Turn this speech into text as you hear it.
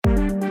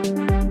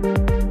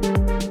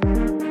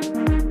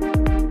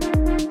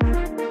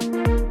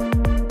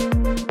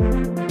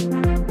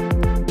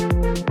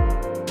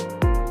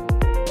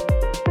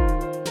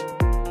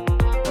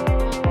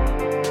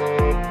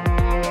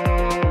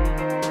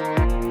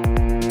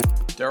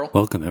Daryl?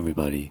 Welcome,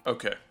 everybody.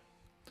 Okay.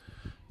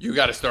 You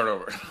got to start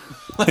over.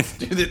 Let's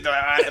do this.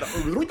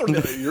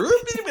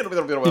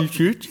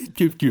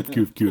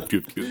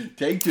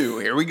 Take two.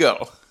 Here we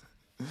go.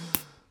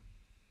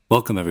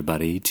 Welcome,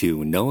 everybody,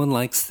 to No One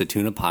Likes the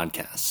Tuna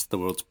Podcast, the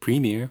world's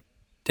premier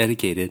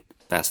dedicated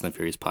Fast and the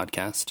Furious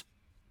podcast.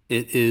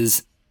 It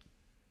has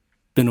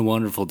been a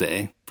wonderful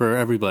day for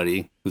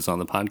everybody who's on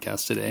the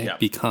podcast today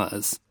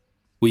because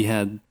we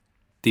had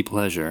the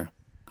pleasure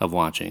of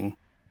watching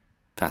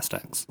Fast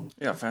X.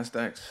 Yeah, Fast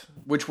X,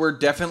 which we're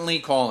definitely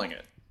calling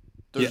it.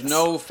 There's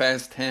no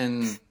Fast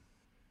 10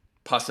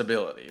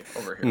 possibility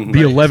over here. Mm-hmm.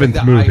 The 11th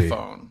like movie.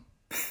 iPhone,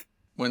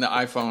 when the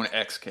iPhone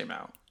X came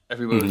out,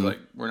 everybody was like,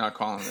 we're not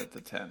calling it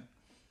the 10.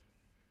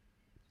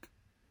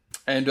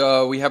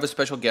 And we have a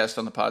special guest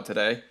on the pod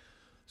today.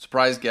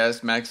 Surprise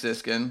guest, Max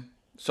Ziskin.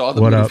 Saw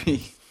the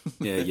movie.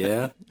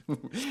 Yeah.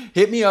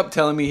 Hit me up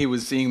telling me he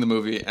was seeing the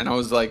movie. And I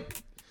was like,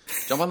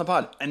 jump on the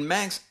pod. And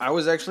Max, I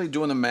was actually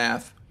doing the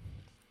math.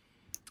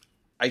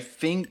 I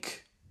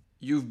think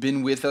you've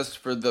been with us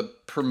for the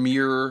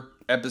premiere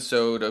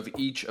episode of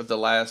each of the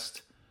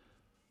last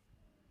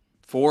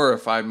 4 or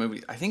 5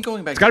 movies. I think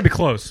going back... It's got to be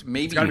close.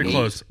 Maybe it's got to be 8.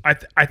 close.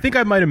 I think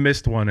I might have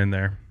missed one in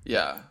there.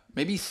 Yeah.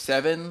 Maybe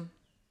 7.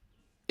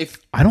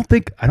 I don't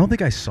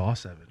think I saw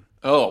 7.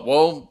 Oh,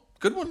 well,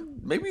 good one.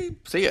 Maybe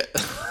see it.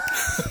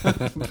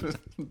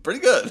 Pretty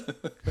good.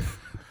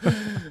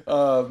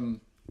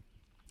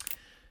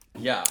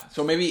 Yeah,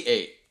 so maybe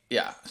 8.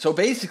 Yeah, so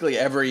basically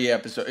every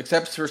episode,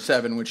 except for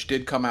 7, which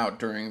did come out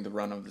during the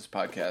run of this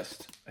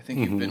podcast. I think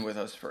you've been with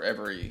us for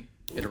every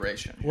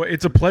iteration. Well,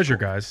 it's a pleasure,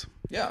 guys.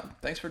 Yeah,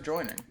 thanks for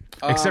joining.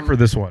 Except for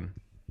this one.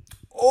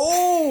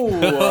 Oh,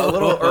 a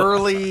little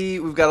early.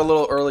 We've got a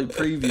little early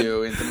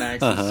preview into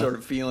Max's sort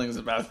of feelings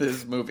about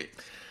this movie.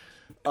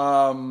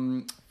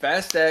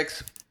 Fast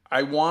X,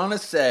 I want to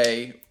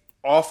say,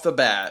 off the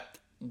bat,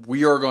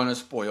 we are going to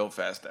spoil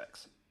Fast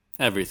X.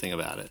 Everything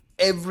about it.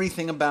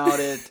 Everything about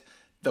it.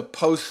 The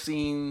post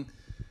scene,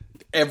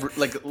 all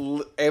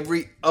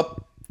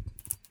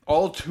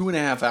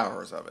 2.5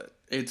 hours of it.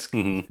 It's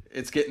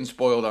getting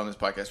spoiled on this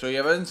podcast. So you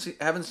haven't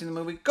seen the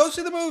movie? Go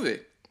see the movie.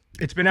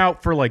 It's been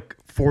out for like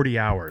 40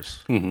 hours.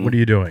 What are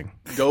you doing?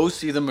 Go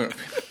see the movie.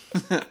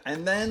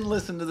 And then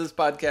listen to this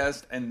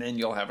podcast, and then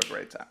you'll have a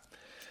great time.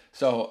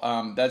 So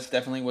that's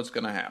definitely what's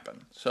going to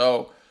happen.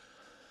 So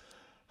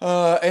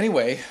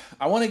anyway,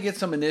 I want to get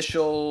some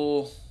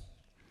initial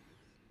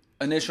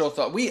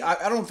thought.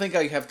 I don't think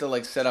I have to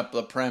like set up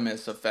the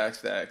premise of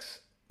Fast X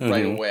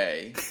right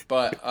away,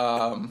 but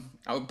I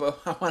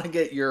want to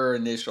get your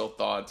initial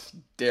thoughts,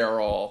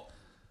 Daryl.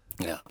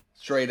 Yeah.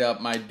 Straight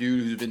up, my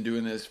dude who's been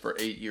doing this for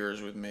 8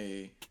 years with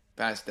me.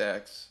 Fast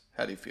X.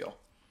 How do you feel?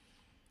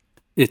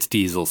 It's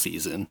diesel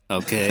season,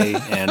 okay?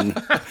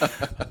 And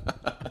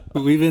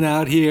we've been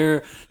out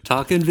here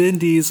talking Vin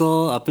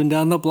Diesel up and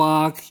down the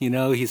block. You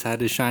know, he's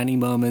had his shining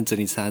moments and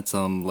he's had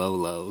some low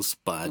lows,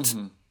 but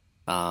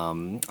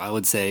I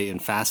would say in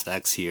Fast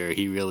X here,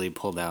 he really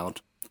pulled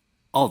out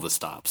all the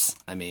stops.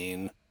 I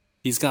mean,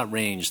 he's got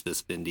range, this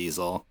Vin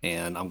Diesel,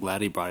 and I'm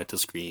glad he brought it to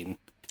screen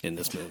in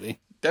this movie.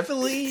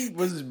 Definitely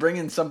was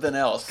bringing something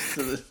else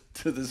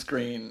to the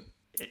screen,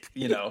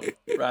 you know,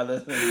 rather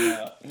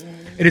than...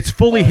 And it's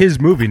fully his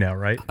movie now,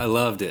 right? I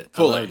loved it.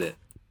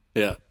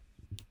 Yeah.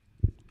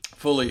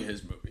 Fully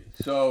his movie.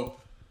 So,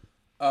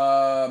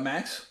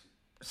 Max,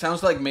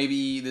 sounds like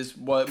maybe this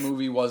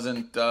movie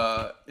wasn't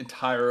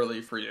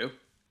entirely for you.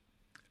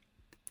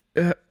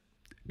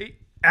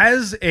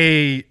 As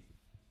an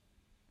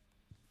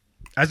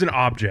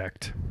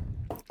object,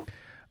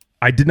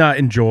 I did not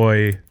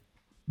enjoy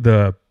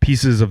the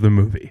pieces of the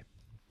movie.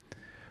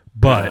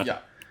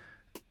 But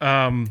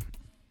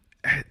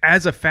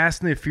as a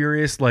Fast and the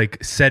Furious,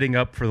 like setting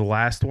up for the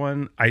last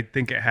one, I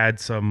think it had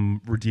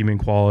some redeeming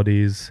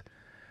qualities.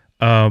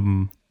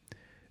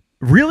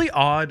 Really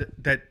odd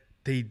that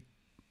they,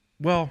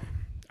 well,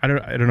 I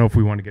don't know if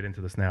we want to get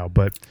into this now,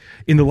 but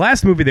in the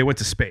last movie they went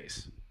to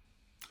space.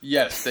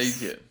 Yes, they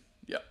did.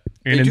 Yeah.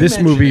 And in this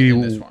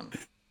movie,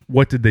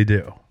 what did they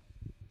do?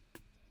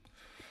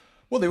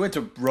 Well, they went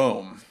to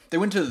Rome. They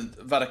went to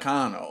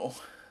Vaticano.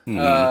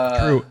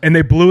 True. And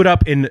they blew it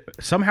up and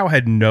somehow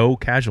had no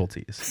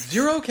casualties.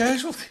 0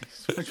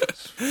 casualties, which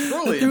was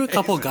really There were a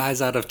couple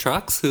guys out of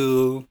trucks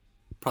who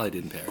probably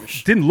didn't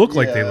perish. Didn't look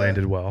like they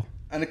landed well.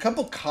 And a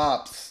couple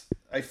cops,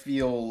 I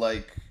feel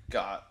like,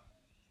 got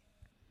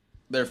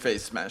their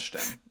face smashed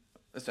in,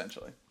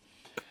 essentially.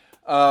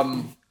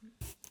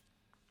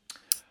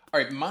 All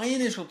right, my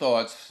initial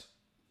thoughts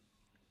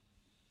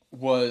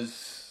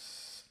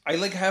was I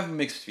have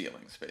mixed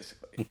feelings,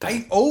 basically.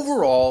 Okay.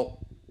 Overall,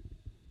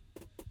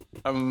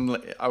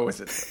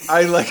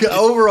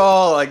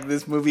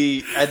 this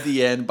movie at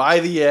the end, by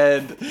the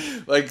end,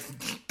 like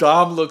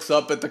Dom looks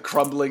up at the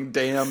crumbling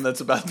dam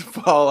that's about to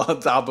fall on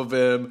top of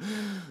him.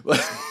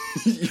 Like,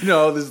 you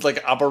know, there's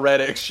like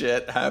operatic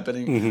shit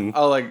happening.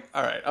 I'm like,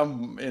 all right,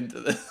 I'm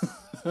into this.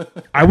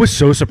 I was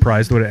so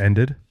surprised when it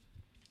ended.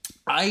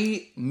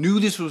 I knew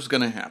this was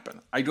going to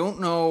happen. I don't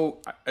know.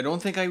 I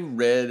don't think I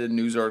read a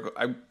news article,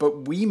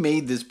 but we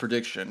made this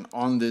prediction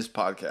on this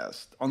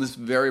podcast, on this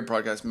very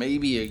podcast,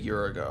 maybe a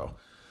year ago.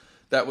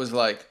 That was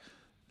like,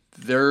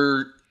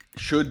 there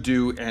should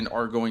do and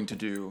are going to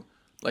do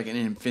like an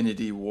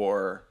Infinity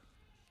War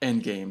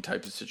Endgame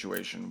type of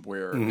situation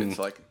where it's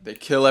like they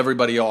kill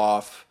everybody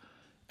off,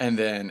 and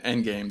then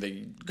Endgame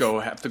they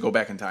have to go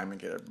back in time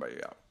and get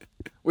everybody out.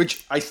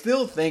 Which I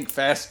still think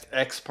Fast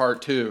X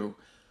Part 2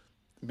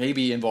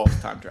 maybe involves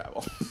time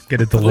travel. Get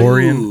a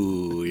DeLorean.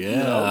 Ooh,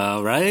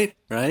 yeah, right.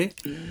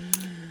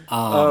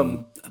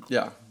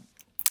 Yeah.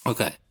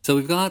 Okay, so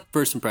we've got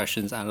first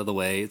impressions out of the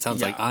way. It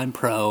sounds like I'm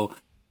pro.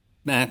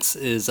 Max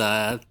is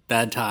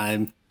bad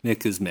time.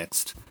 Nick is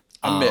mixed.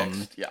 I'm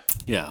mixed. Yeah.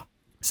 Yeah.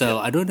 So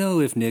I don't know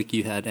if Nick,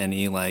 you had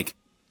any like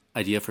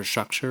idea for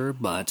structure,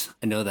 but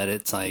I know that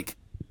it's like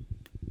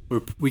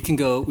we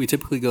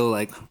typically go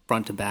like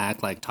front to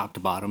back, like top to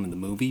bottom in the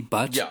movie.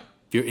 But if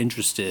you're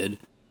interested,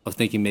 I was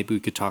thinking maybe we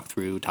could talk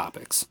through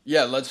topics.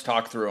 Yeah, let's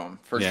talk through them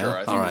for sure.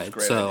 I think it's a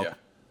great idea.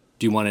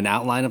 Do you want an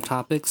outline of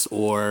topics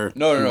or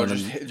no?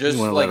 Just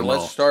like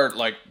let's start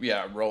like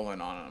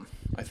rolling on them.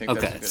 I think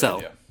that's a good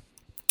idea.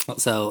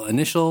 So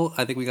initial,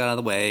 I think we got out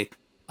of the way.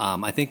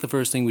 I think the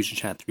first thing we should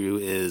chat through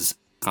is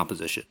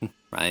composition,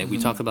 right? We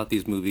talk about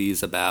these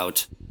movies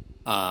about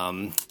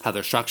how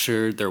they're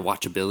structured, their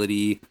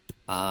watchability.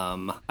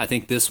 I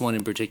think this one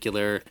in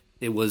particular,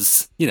 it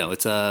was,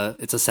 it's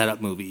a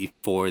setup movie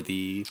for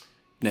the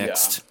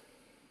next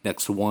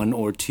one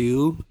or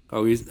two.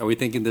 Are we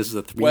thinking this is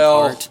a 3-part?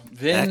 Well,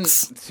 Vin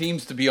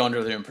seems to be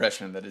under the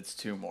impression that it's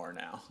 2 more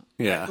now.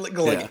 Yeah.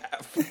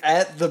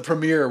 At the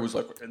premiere was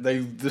like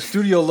the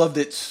studio loved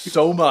it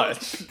so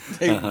much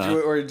they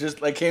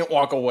can't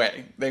walk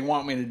away. They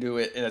want me to do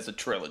it as a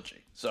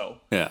trilogy. So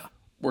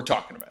we're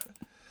talking about it.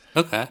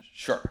 Okay.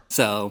 Sure.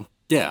 So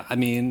I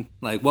mean,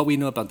 like what we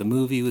know about the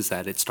movie was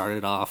that it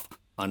started off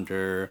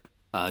under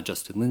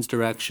Justin Lin's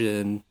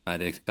direction.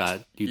 Right? It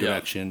got new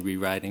direction,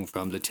 rewriting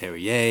from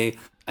Leterrier.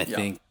 I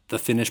think the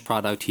finished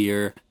product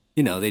here,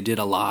 they did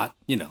a lot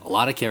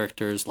of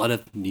characters, a lot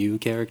of new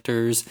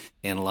characters,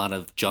 and a lot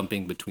of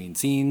jumping between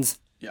scenes.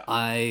 Yeah.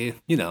 I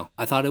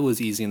thought it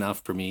was easy enough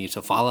for me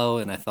to follow,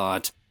 and I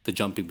thought the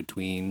jumping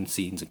between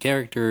scenes and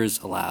characters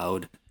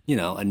allowed,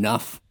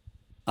 enough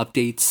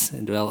updates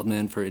and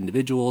development for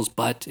individuals,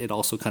 but it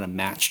also kind of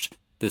matched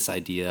this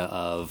idea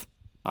of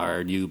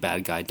our new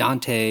bad guy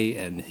Dante,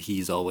 and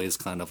he's always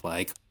kind of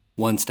like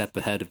one step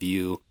ahead of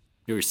you.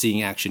 You're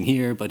seeing action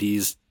here, but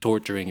he's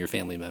torturing your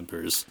family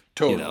members,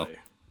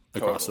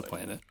 across the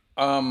planet.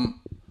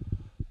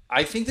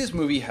 I think this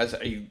movie has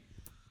I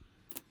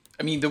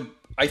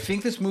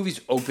think this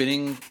movie's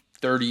opening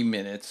 30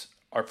 minutes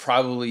are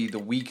probably the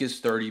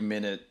weakest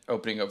 30-minute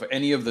opening of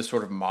any of the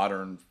sort of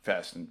modern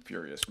Fast and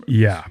Furious movies.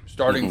 Yeah.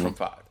 Starting from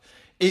 5.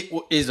 It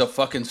is a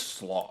fucking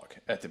slog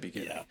at the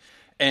beginning. Yeah.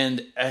 And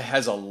it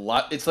has a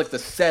lot. It's like the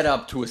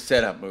setup to a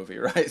setup movie,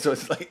 right? So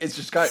it's like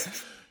it's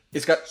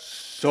got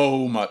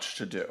so much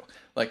to do.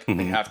 Like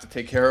they have to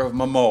take care of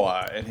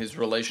Momoa and his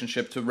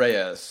relationship to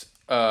Reyes.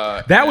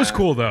 That was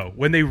cool though.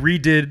 When they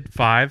redid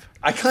 5,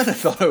 I kind of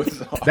thought it was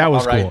that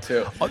was cool right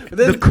too.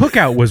 The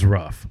cookout was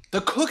rough. The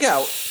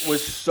cookout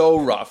was so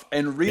rough,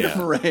 and Rita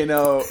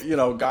Moreno,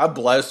 God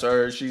bless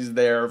her, she's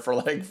there for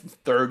like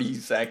 30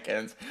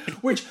 seconds,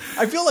 which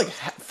I feel like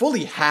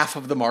fully half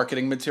of the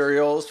marketing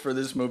materials for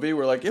this movie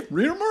were like,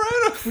 Rita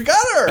Moreno, we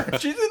got her,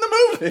 she's in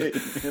the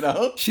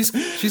movie,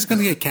 She's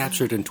gonna get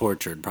captured and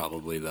tortured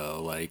probably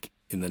though, like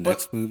in the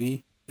next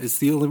movie.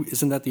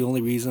 Isn't that the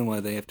only reason why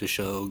they have to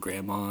show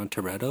Grandma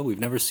Toretto? We've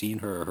never seen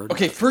her or heard.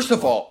 Okay, first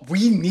of all,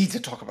 we need to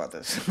talk about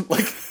this.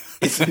 Like,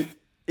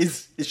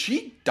 is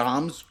she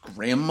Dom's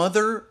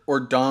grandmother or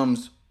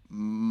Dom's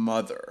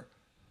mother?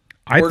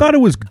 I thought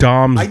it was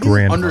Dom's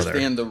grandmother. I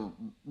didn't understand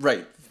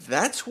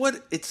That's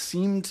what it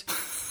seemed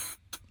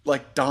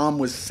like Dom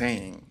was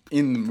saying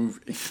in the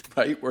movie,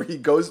 right? Where he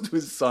goes to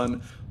his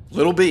son,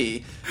 Little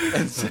B,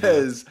 and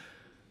says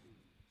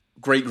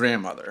great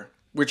grandmother,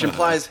 which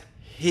implies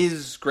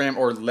his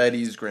or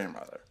Letty's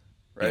grandmother,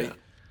 right?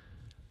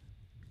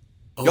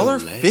 Yeah. Y'all are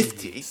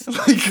 50.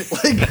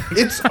 Like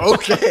it's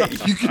okay.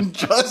 You can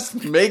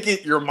just make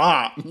it your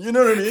mom. You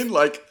know what I mean?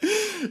 Like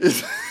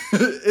it's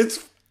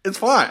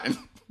fine.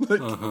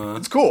 Like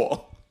it's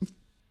cool.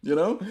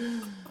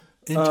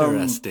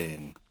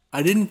 Interesting.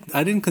 I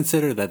didn't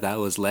consider that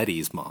was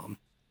Letty's mom.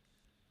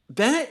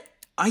 That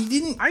I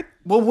didn't.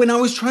 When I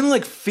was trying to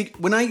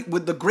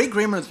with the great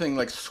grandmother thing,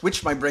 like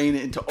switched my brain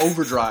into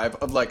overdrive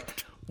of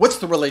like, what's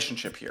the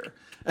relationship here?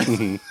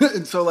 And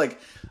so I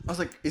was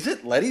like, is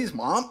it Letty's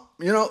mom?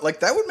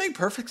 That would make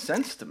perfect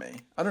sense to me.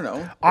 I don't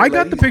know. I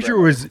got the picture.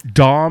 It was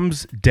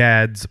Dom's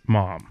dad's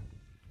mom.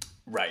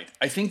 Right.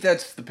 I think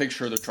that's the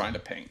picture they're trying to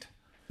paint.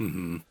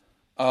 Mm-hmm.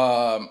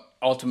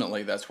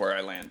 Ultimately, that's where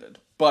I landed.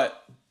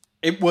 But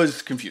it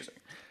was confusing.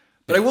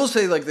 But I will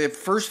say, the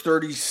first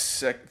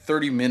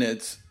 30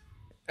 minutes,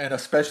 and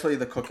especially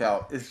the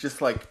cookout, is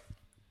just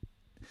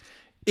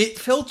it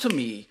felt to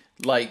me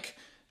like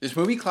This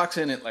movie clocks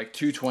in at like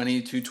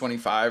 2:20,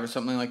 2:25 or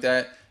something like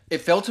that. It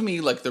felt to me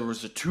like there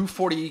was a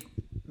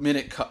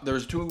 2:40-minute cut. There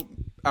was a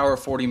 2-hour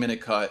 40-minute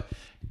cut,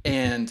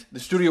 and the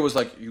studio was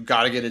like, "You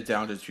got to get it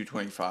down to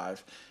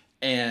 2:25,"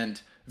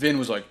 and Vin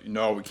was like,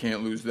 "No, we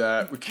can't lose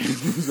that. We can't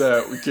lose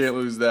that. We can't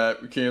lose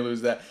that. We can't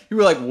lose that." He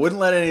were like,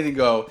 wouldn't let anything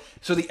go.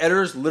 So the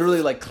editors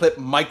literally like clip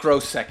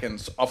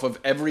microseconds off of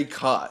every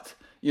cut,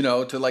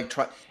 to like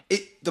try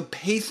it. The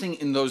pacing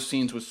in those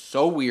scenes was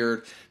so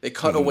weird. They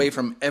cut away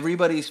from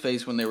everybody's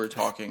face when they were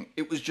talking.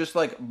 It was just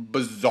like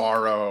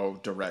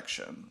bizarro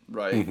direction,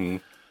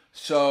 right?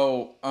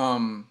 So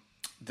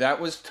that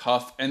was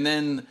tough. And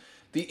then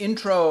the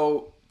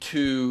intro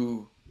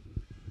to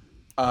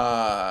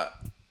Brie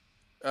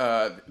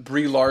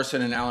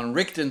Larson and Alan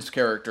Rickman's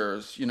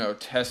characters,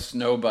 Tess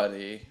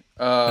Nobody,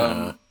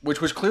 which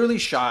was clearly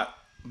shot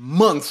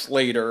months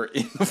later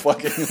in the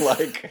fucking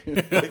like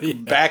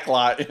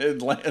backlot in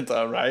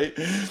Atlanta, right?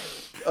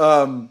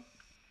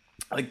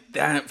 Like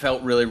that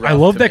felt really rough. I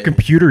love to that me.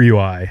 computer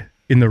UI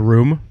in the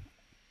room.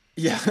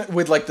 Yeah,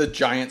 with like the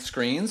giant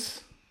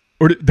screens.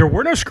 Or there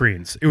were no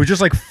screens. It was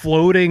just like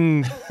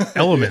floating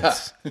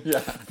elements. Yeah,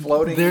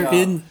 floating. They're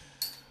in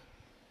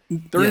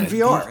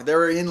VR.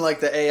 They're in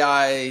like the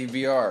AI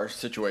VR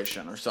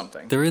situation or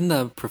something. They're in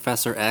the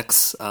Professor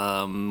X,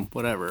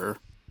 whatever,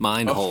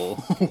 mind hole.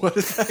 What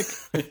is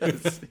that?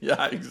 Yes.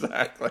 Yeah,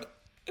 exactly.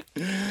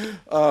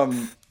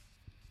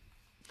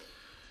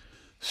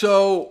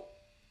 So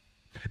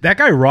That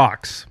guy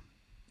rocks.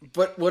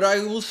 But what I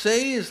will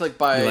say is like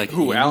by like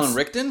who? Eames? Alan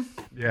Rickman?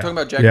 Yeah. Talking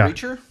about Jack Yeah.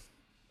 Reacher?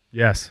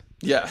 Yes.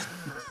 Yeah.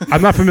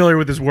 I'm not familiar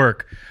with his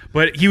work,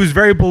 but he was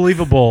very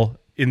believable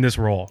in this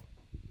role.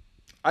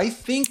 I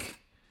think.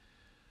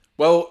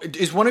 Well,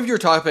 is one of your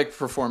topic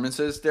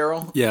performances,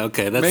 Daryl? Yeah,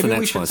 okay, that's Maybe the we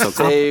next should one.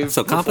 save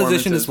So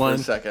composition performances is for a one.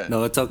 second.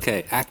 No, it's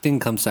okay. Acting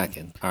comes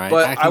second. All right,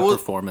 But acting I will,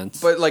 performance.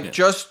 But like Yeah.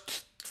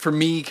 just for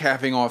me,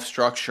 capping off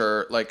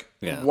structure. Like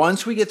Yeah.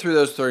 once we get through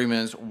those 30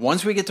 minutes,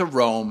 once we get to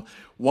Rome,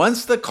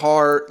 once the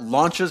car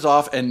launches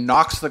off and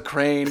knocks the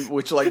crane,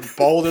 which like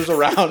boulders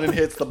around and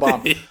hits the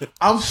bomb,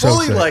 I'm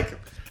fully sick. like,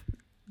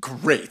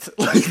 great,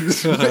 like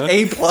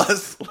A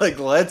plus. Like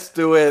let's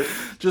do it.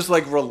 Just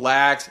like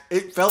relax.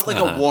 It felt like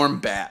a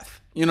warm bath.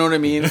 You know what I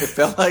mean? It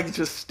felt like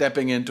just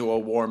stepping into a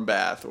warm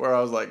bath where I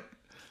was like,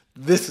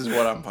 this is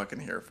what I'm fucking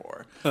here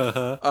for.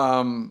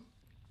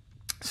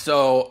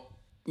 So,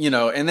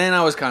 and then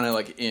I was kind of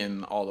like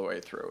in all the way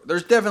through.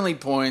 There's definitely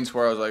points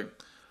where I was like,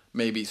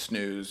 maybe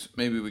snooze.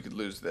 Maybe we could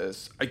lose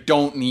this. I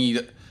don't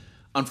need,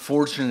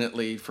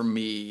 unfortunately for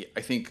me,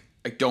 I think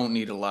I don't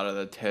need a lot of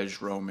the Tej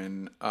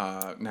Roman,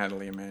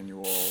 Natalie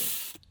Emanuel,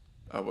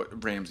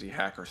 Ramsey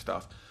Hacker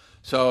stuff.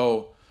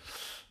 So,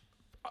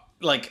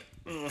 like,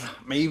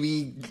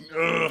 maybe,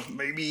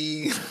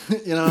 maybe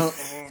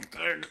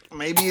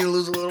you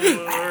lose a little bit.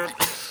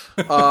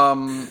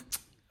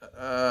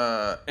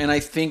 And I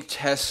think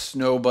Tess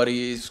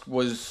Nobody's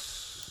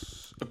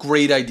was a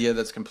great idea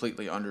that's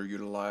completely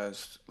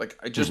underutilized. Like,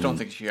 I just don't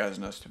think she has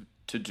enough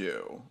to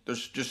do.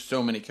 There's just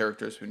so many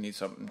characters who need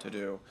something to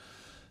do.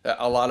 That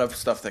a lot of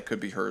stuff that could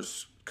be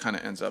hers kind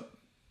of ends up,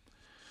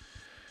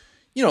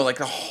 like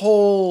the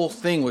whole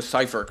thing with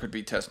Cypher could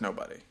be Tess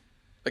Nobody.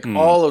 Like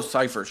all of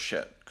Cypher's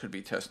shit could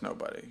be Tess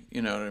Nobody.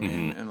 You know what I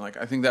mean? And like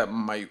I think that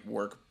might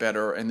work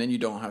better, and then you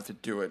don't have to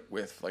do it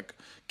with like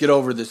get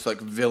over this like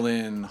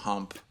villain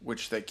hump,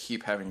 which they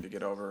keep having to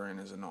get over and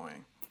is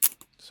annoying.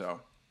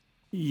 So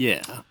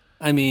Yeah.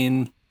 I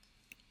mean,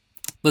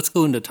 let's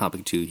go into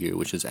topic 2 here,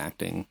 which is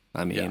acting.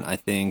 I mean, Yeah. I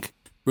think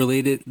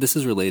this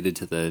is related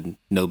to the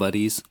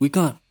nobodies. We've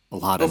got a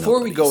lot of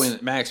before we nobodies. go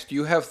in, Max, do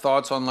you have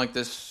thoughts on like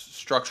this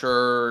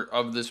structure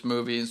of this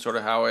movie and sort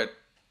of how it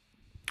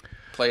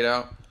played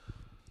out?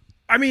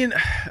 I mean,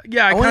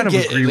 yeah, I I kind want of to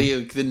get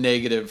agree. the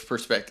negative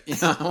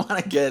perspective. I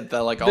want to get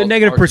the like The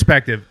negative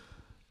perspective.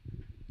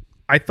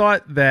 I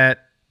thought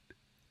that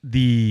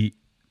the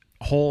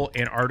whole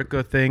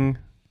Antarctica thing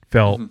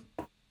felt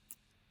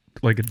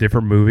like a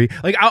different movie.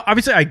 Like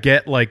obviously, I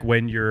get like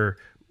when you're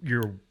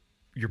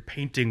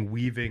painting,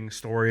 weaving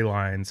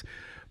storylines,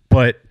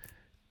 but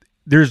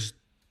there's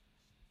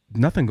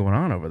nothing going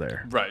on over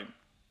there. Right.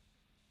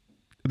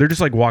 They're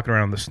just like walking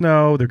around in the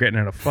snow. They're getting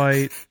in a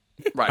fight.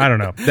 Right. I don't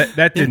know.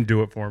 That didn't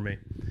do it for me.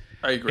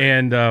 I agree.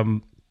 And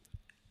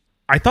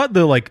I thought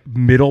the like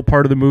middle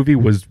part of the movie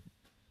was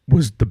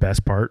the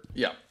best part.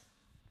 Yeah.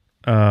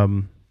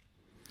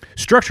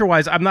 Structure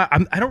wise, I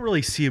don't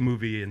really see a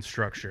movie in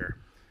structure.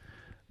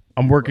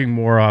 I'm working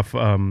more off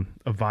a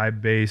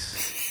vibe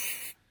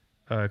base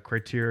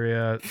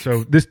criteria.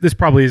 So this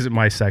probably isn't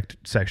my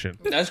section.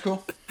 That's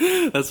cool.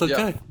 That's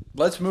okay. Yeah.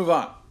 Let's move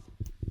on.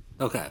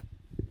 Okay.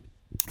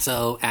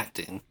 So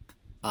acting.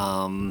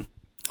 Own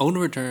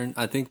Return,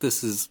 I think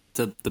this is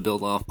to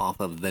build off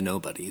of the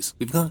nobodies.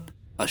 We've got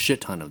a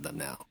shit ton of them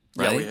now,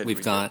 Yeah, right? we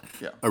We've got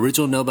did. Yeah.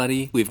 Original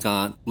Nobody, we've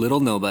got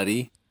Little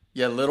Nobody.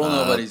 Yeah, Little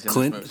Nobody's in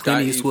Clint- this movie. Clint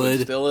Scott Eastwood.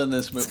 still in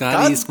this movie. Scott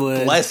God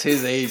Eastwood. bless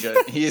his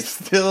agent. He is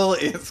still.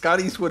 Scott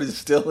Eastwood is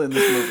still in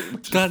this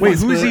movie. Scott Wait,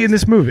 who is he in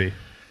this movie?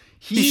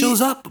 He shows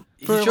up.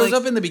 He shows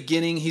up in the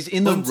beginning. He's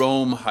in the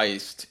Rome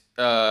heist.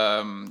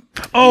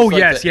 Oh, he's like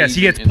yes, the yes.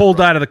 He agent gets in pulled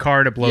Rome. out of the car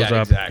and it blows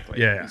up.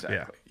 Exactly. Yeah.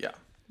 Exactly.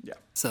 Yeah.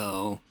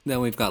 So then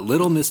we've got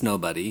Little Miss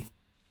Nobody.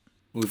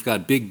 We've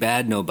got Big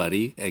Bad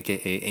Nobody,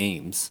 a.k.a.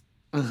 Ames.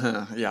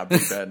 Yeah,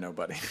 Big Bad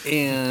Nobody.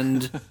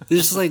 And it's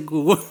just like,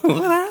 what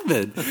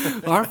happened?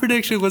 Our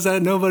prediction was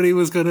that nobody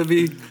was going to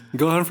be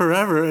gone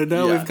forever, and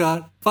now we've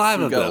got five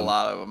of them. We've got a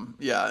lot of them.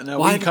 Yeah, no,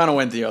 Why- we kind of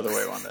went the other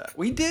way on that.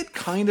 We did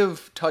kind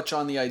of touch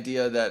on the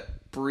idea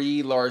that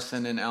Brie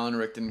Larson and Alan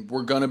Rickman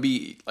were going to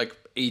be like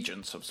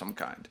agents of some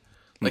kind.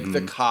 Like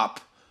the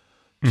cop,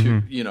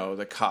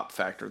 the cop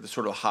factor, the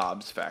sort of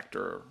Hobbs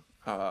factor,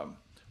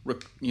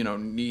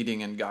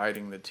 needing and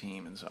guiding the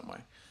team in some way.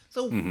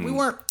 So we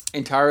weren't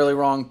entirely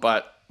wrong,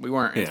 but we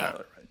weren't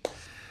entirely right.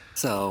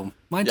 So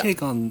my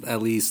take on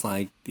at least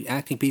like the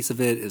acting piece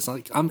of it is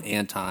like I'm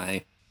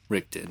anti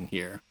Rickton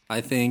here. I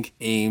think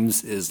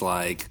Ames is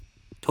like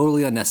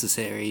totally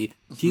unnecessary.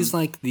 He's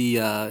like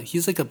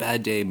he's like a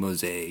Bad Day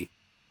Mosey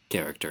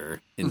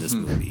character in this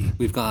movie.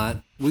 We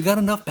got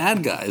enough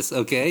bad guys.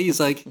 Okay,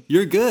 he's like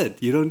you're good.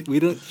 He's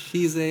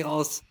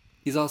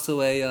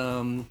also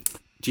a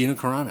Gina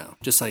Carano.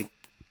 Just like.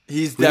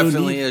 He's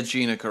definitely a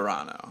Gina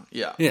Carano.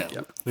 Yeah. Yeah.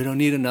 We don't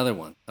need another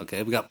one.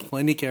 Okay. We got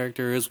plenty of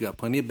characters. We got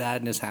plenty of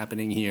badness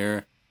happening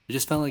here. It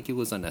just felt like it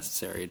was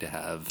unnecessary to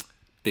have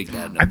Big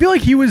Bad. I feel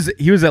like he was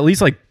at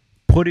least like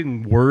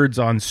putting words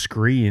on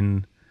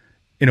screen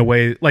in a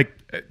way like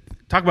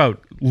talk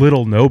about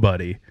little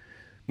nobody.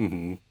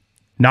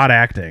 Not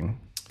acting.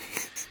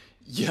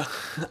 Yeah.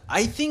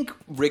 I think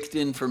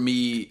Rickton for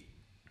me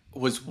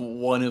was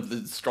one of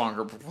the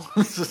stronger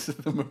performances in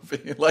the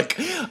movie. Like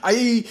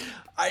I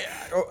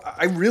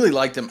really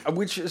liked him,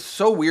 which is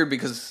so weird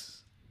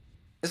because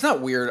it's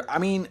not weird. I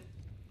mean,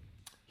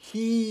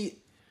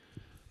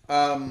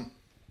 I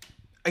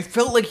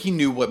felt like he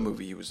knew what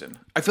movie he was in.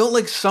 I felt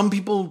like some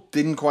people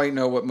didn't quite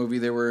know what movie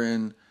they were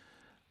in.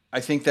 I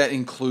think that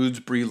includes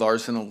Brie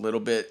Larson a little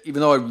bit. Even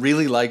though I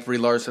really like Brie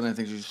Larson, I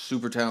think she's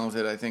super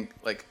talented. I think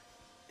like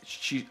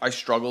I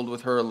struggled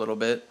with her a little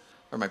bit,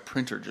 or my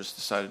printer just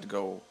decided to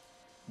go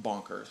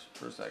bonkers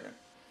for a second.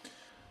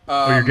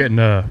 You're getting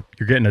a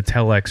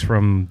telex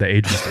from the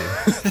agency.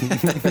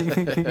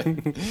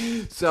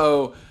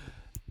 So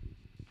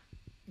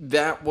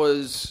that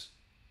was,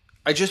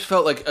 I just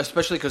felt like,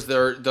 especially because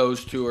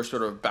those two are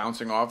sort of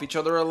bouncing off each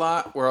other a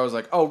lot, where I was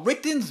like, oh,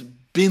 Rickton's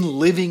been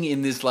living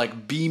in this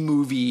like B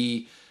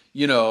movie,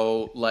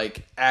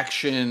 like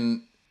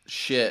action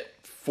shit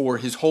for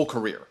his whole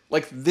career.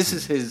 Like this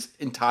is his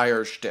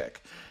entire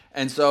shtick.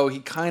 And so he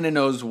kind of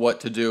knows what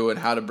to do and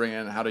how to bring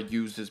in, how to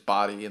use his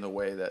body in the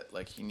way that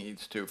like he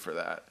needs to for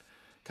that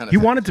kind of He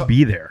thing. wanted to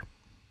be there.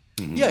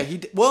 Yeah,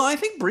 well, I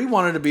think Brie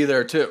wanted to be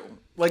there too.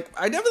 Like,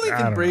 I definitely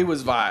think Brie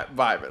was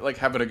vibing, like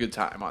having a good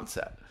time on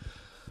set.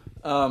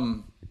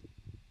 So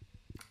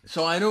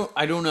I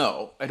don't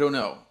know.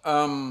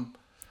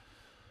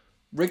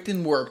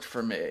 Rickton worked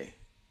for me.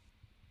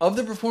 Of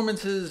the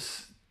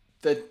performances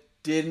that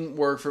didn't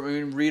work for me,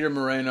 I mean, Rita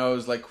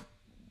Moreno's like,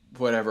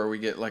 whatever, we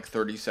get like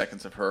 30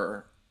 seconds of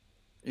her,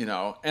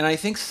 and I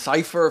think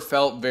Cypher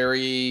felt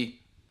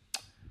very,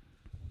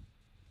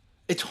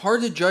 it's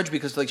hard to judge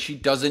because like she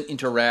doesn't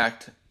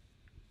interact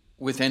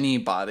with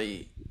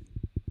anybody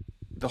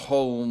the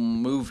whole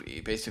movie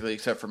basically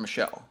except for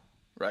Michelle,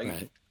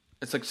 right?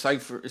 It's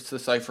like it's the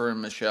Cypher and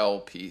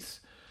Michelle piece,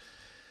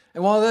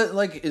 and while that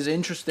like is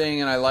interesting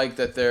and I like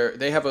that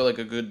they have a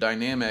good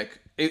dynamic,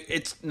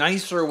 it's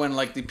nicer when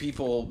like the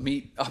people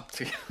meet up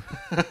together.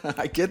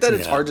 I get that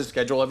it's hard to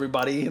schedule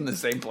everybody in the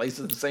same place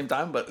at the same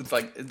time, but it's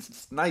like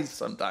it's nice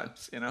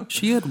sometimes,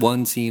 She had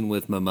one scene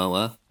with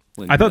Momoa.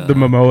 I thought the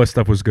Momoa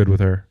stuff was good with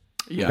her.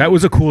 Yeah, that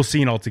was a cool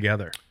scene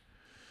altogether.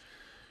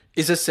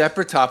 Is a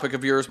separate topic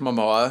of yours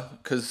Momoa?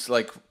 Because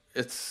like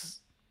it's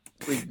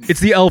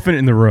the elephant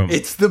in the room.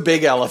 It's the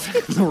big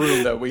elephant in the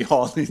room that we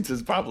all need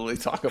to probably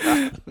talk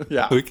about.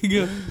 Yeah, we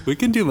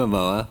can do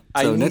Momoa.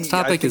 So next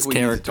topic is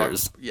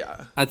characters.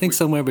 I think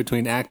somewhere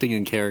between acting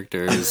and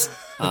characters,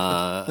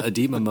 a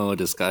deep Momoa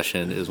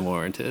discussion is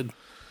warranted.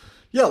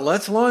 Yeah,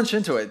 let's launch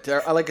into it.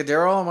 Daryl,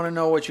 I want to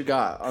know what you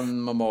got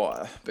on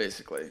Momoa,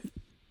 basically.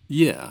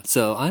 Yeah,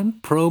 so I'm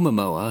pro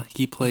Momoa.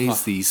 He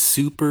plays the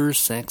super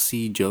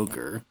sexy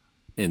Joker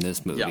in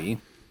this movie.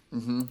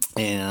 Yeah.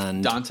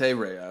 And Dante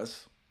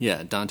Reyes.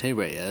 Yeah, Dante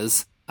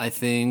Reyes. I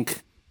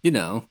think, the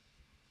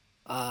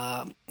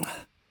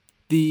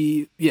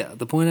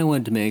point I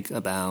wanted to make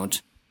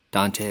about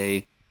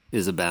Dante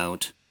is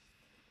about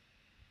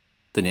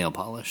the nail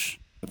polish.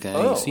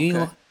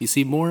 Okay, you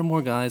see more and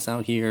more guys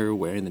out here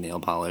wearing the nail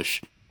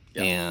polish,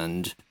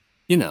 and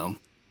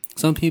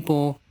some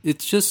people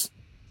it's just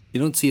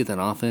you don't see it that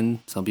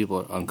often. Some people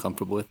are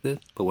uncomfortable with it,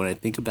 but when I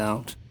think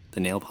about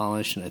the nail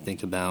polish and I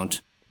think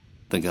about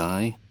the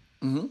guy,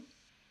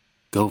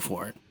 go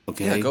for it.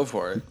 Okay, yeah, go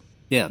for it.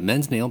 Yeah,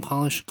 men's nail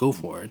polish, go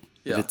for it.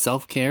 Yeah. If it's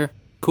self-care,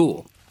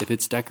 cool. If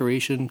it's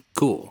decoration,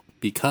 cool.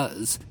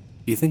 Because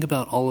you think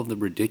about all of the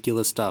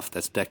ridiculous stuff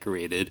that's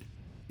decorated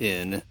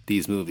in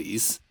these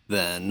movies,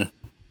 then,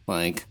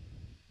 like,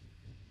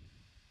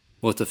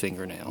 with a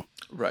fingernail.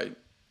 Right.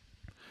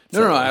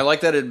 No. I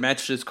like that it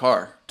matched his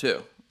car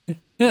too.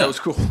 Yeah, That was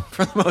cool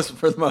for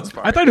the most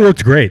part. I thought he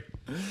looked great.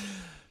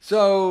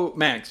 So,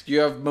 Max, do you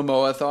have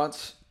Momoa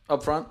thoughts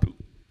up front?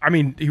 I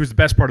mean, he was the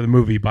best part of the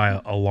movie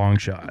by a long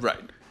shot. Right.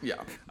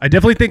 Yeah. I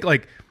definitely think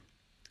like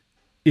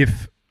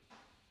if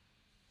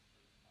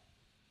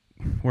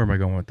where am I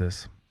going with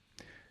this?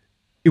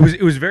 It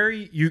was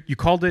very you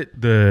called it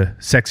the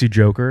sexy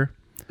Joker.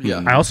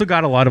 Yeah. I also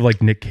got a lot of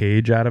like Nick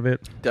Cage out of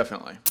it.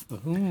 Definitely.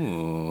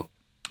 Ooh.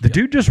 The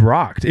dude just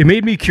rocked. It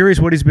made me curious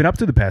what he's been up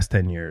to the past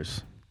 10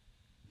 years.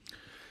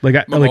 Like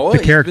Momoa, like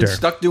the character. He's been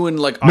stuck doing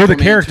like No, the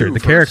Aquaman character, 2 the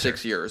for character.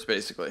 6 years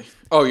basically.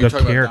 Oh, you're The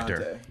talking character.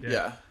 about Dante.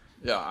 Yeah.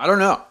 Yeah. I don't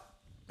know.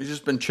 He's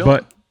just been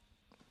chilling.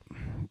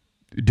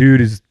 But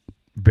dude is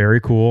very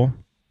cool.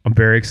 I'm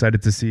very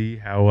excited to see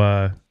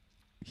how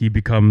he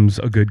becomes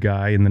a good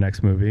guy in the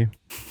next movie.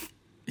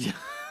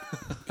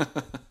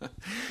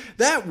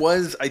 That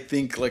was, I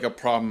think, like a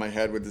problem I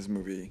had with this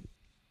movie.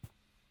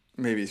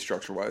 Maybe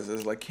structure-wise,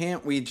 is like,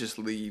 can't we just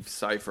leave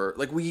Cypher?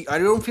 Like, I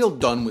don't feel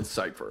done with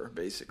Cypher,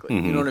 basically.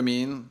 You know what I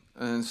mean?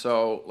 And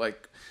so,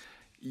 like,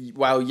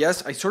 while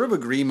yes, I sort of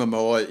agree,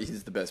 Momoa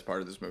is the best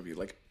part of this movie.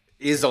 Like,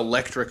 is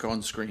electric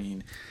on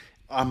screen.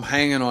 I'm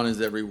hanging on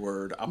his every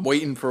word. I'm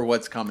waiting for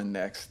what's coming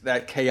next.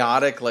 That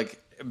chaotic, like,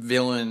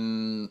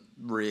 villainry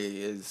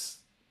is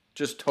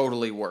just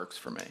totally works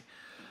for me.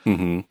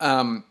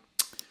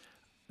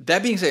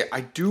 That being said,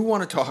 I do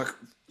want to talk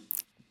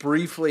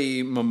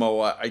briefly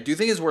Momoa. I do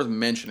think it's worth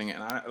mentioning it.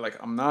 And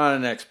I'm not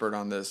an expert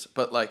on this,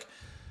 but like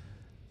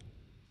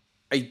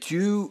I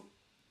do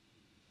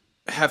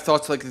have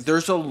thoughts like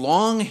there's a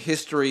long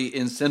history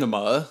in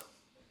cinema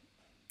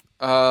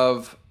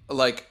of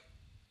like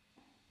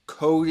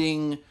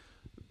coding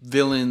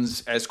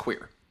villains as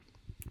queer.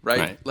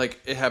 Right? Like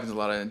it happens a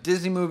lot in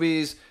Disney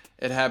movies.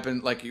 It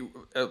happened like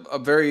a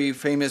very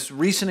famous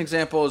recent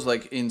example is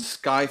like in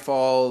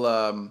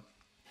Skyfall.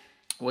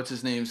 What's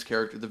his name's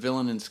character? The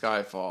villain in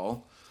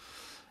Skyfall,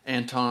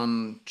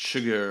 Anton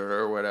Chigurh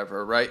or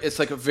whatever. Right? It's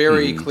like a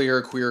very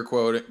clear queer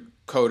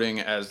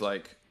coding as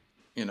like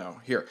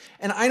here.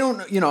 And I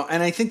don't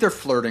and I think they're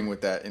flirting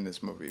with that in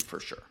this movie for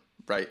sure.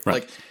 Right?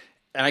 Like.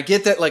 And I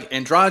get that, like,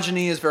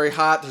 androgyny is very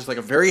hot. There's, like,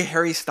 a very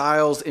Harry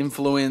Styles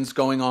influence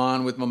going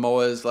on with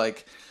Momoa's,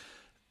 like,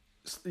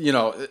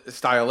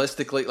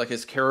 stylistically, like,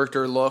 his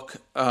character look,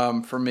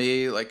 for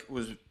me, like,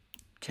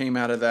 came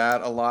out of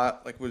that a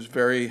lot. Like, was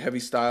very Harry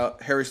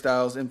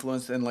Styles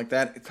influence. And, like,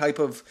 that type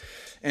of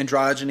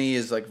androgyny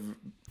is, like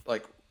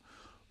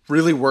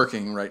really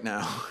working right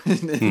now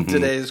in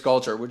today's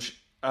culture, which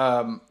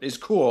is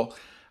cool.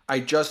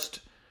 I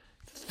just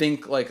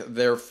think like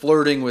they're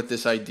flirting with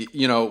this idea,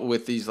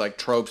 with these like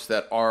tropes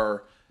that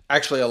are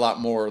actually a lot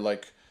more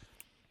like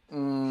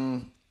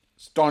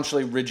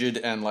staunchly rigid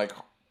and like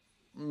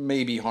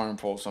maybe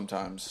harmful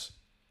sometimes.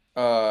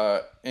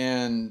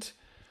 And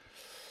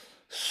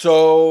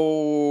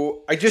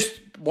so I just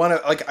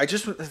want to like I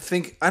just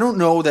think I don't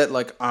know that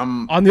like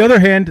I'm. On the other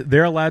hand,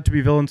 they're allowed to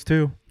be villains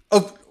too.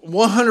 Oh,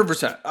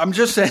 100%. I'm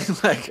just saying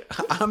like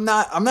I'm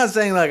not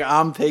saying like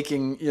I'm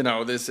taking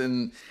this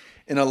in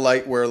a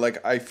light where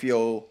like I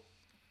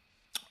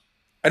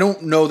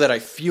don't know that I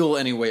feel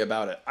any way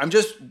about it. I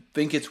just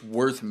think it's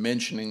worth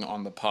mentioning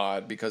on the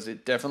pod because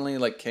it definitely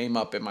like came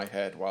up in my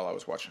head while I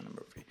was watching the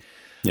movie.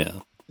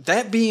 Yeah.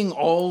 That being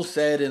all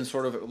said and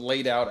sort of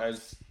laid out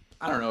as,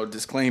 I don't know,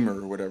 disclaimer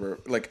or whatever,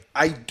 like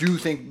I do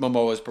think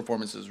Momoa's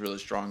performance is really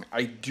strong.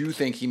 I do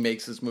think he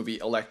makes this movie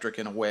electric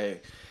in a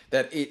way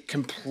that it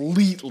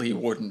completely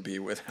wouldn't be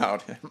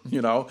without him,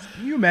 Can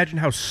you imagine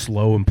how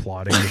slow and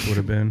plodding this would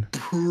have been?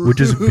 With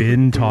just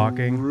Vin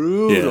talking?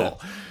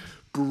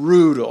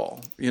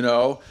 Brutal,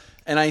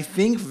 And I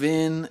think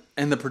Vin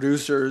and the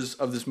producers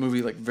of this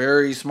movie, like,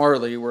 very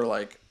smartly were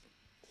like,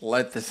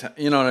 let this,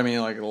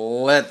 Like,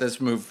 let this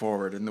move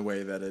forward in the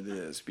way that it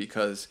is,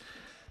 because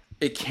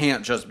it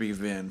can't just be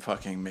Vin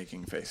fucking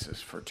making faces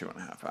for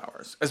 2.5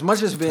 hours. As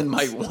much as Vin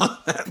might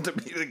want that to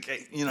be the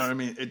case,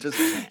 It just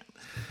can't.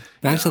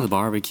 Back to the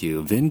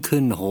barbecue. Vin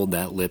couldn't hold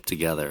that lip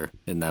together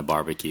in that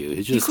barbecue.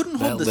 He couldn't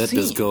hold the lip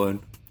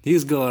scene.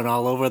 He's going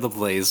all over the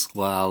place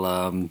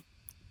while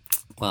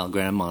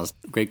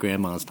great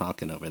grandma's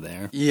talking over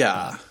there.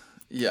 Yeah.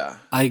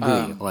 I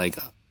agree.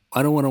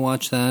 I don't want to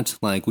watch that.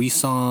 Like we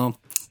saw,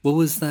 what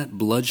was that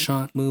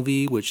Bloodshot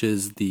movie, which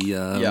is the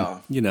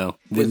Vin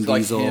with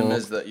like Diesel him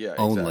as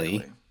only,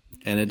 exactly.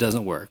 And it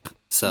doesn't work.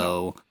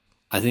 So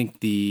I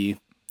think the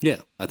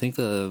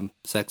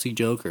sexy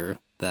Joker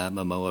that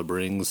Momoa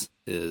brings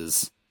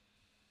is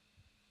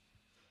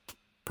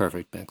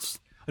perfect mix.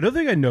 Another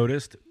thing I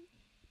noticed,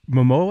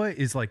 Momoa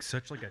is like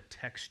such like a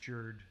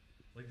textured,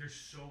 like there's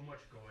so much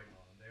going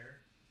on there,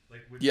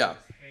 like with his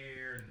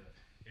hair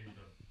and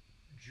the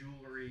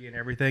jewelry and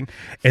everything,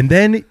 and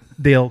then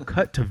they'll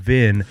cut to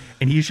Vin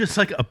and he's just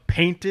like a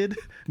painted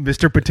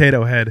Mr.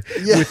 Potato Head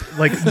with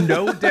like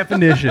no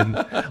definition,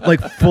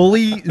 like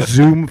fully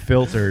zoom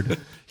filtered.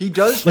 He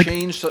does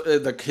change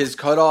his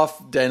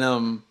cutoff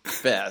denim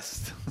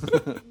vest.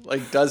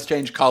 Does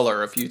change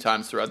color a few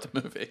times throughout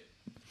the movie.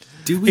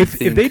 Do we if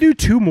they do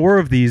 2 more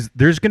of these,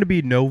 there's going to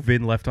be no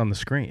Vin left on the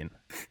screen.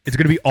 It's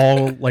going to be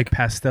all like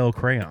pastel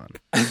crayon.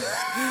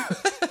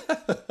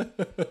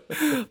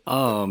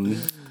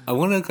 I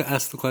want to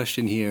ask the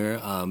question here.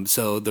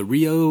 So the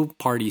Rio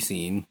party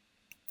scene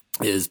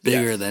is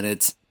bigger than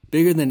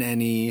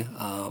any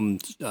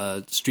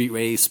street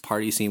race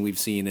party scene we've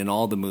seen in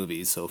all the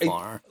movies so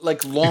far.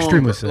 Like long,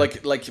 Extremely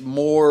sick. like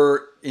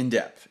more in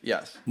depth.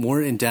 Yes.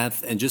 More in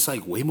depth, and just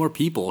like way more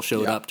people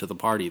showed up to the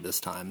party this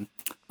time.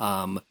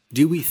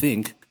 Do we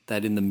think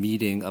that in the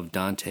meeting of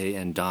Dante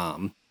and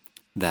Dom,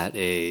 that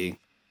a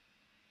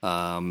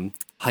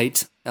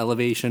height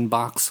elevation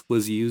box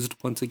was used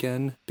once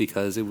again?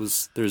 Because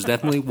there's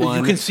definitely one.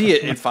 You can see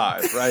it in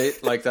 5, right?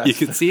 Like that. You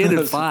can see it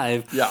in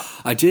 5. Yeah.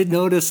 I did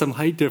notice some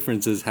height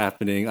differences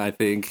happening, I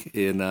think,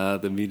 in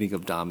the meeting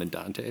of Dom and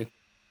Dante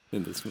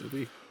in this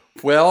movie.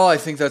 Well, I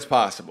think that's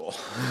possible.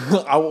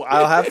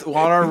 I'll have to,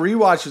 on our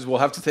rewatches, we'll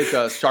have to take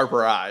a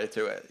sharper eye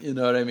to it. You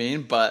know what I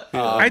mean? But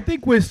I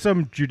think with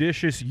some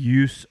judicious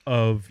use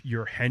of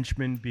your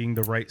henchman being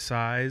the right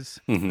size,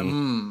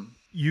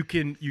 you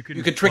can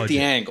trick the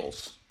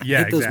angles. Yeah,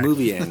 Hit those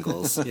movie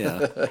angles.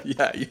 Yeah.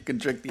 Yeah, you can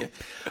trick the.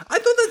 I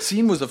thought that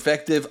scene was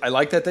effective. I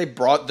like that they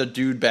brought the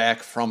dude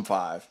back from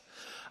 5.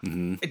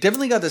 It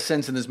definitely got the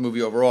sense in this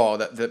movie overall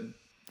that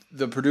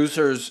the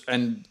producers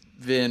and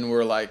Vin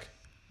were like,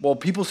 well,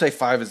 people say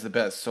 5 is the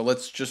best, so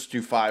let's just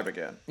do 5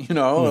 again. You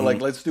know, like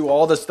let's do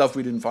all the stuff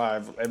we did in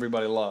 5.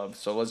 Everybody loved,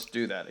 so let's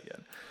do that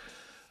again.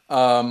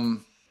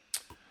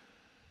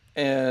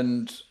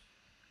 And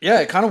yeah,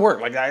 it kind of worked.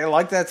 Like I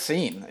like that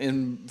scene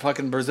in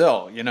fucking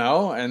Brazil, you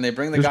know, and they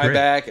bring the guy great.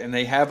 back, and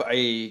they have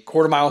a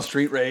quarter-mile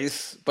street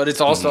race, but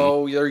it's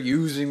also they're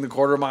using the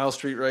quarter-mile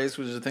street race,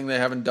 which is a thing they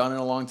haven't done in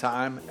a long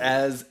time,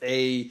 as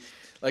a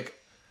like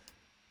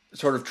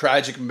sort of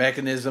tragic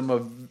mechanism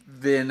of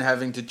Vin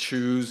having to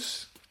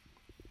choose.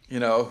 You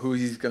know, who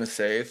he's going to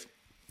save.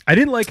 I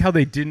didn't like how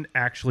they didn't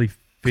actually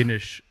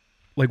finish.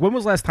 Like, when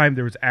was the last time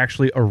there was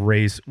actually a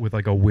race with,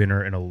 like, a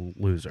winner and a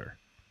loser?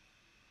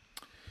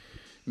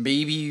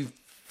 Maybe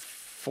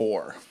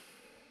 4.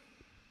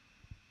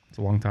 It's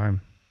a long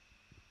time.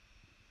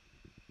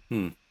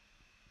 I'm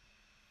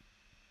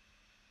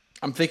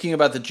thinking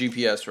about the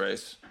GPS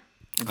race.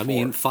 I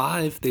mean,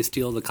 5, they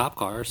steal the cop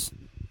cars.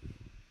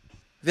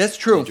 That's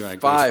true. They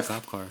drag 5.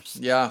 cop cars.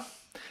 Yeah.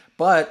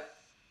 But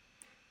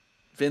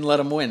Vin let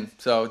him win.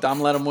 So Dom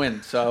let him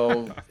win.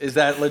 So is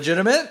that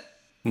legitimate?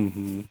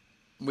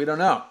 We don't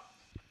know.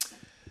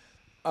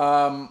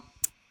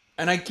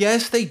 And I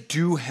guess they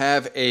do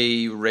have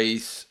a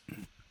race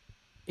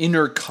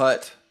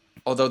intercut,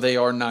 although they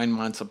are 9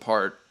 months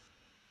apart,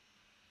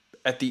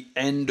 at the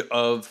end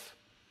of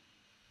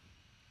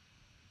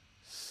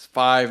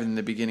 5 and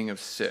the beginning of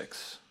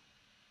 6.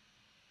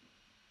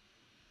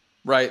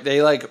 Right.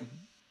 They like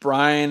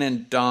Brian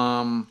and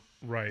Dom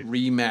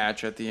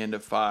rematch at the end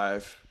of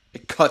 5.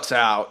 It cuts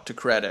out to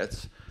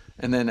credits.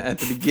 And then at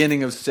the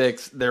beginning of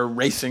 6, they're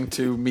racing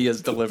to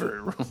Mia's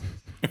delivery room.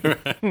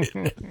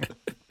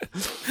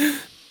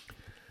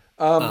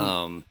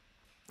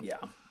 Yeah.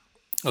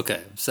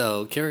 Okay,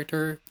 so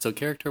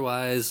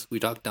character-wise, we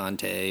talked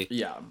Dante.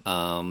 Yeah.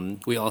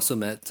 We also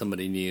met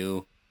somebody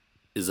new,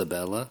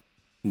 Isabella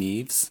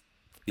Neves,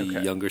 the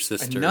younger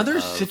sister.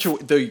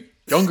 The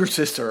younger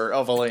sister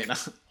of Elena.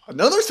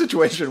 Another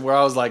situation where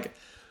I was like,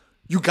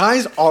 you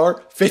guys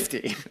are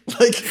 50.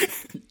 Like,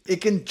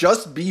 it can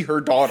just be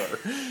her daughter.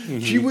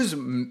 She was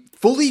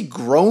fully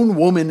grown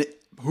woman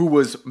who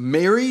was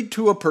married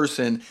to a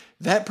person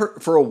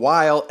for a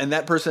while, and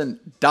that person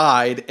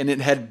died, and it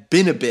had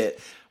been a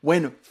bit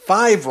when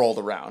 5 rolled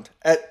around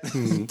at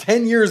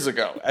 10 years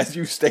ago, as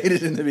you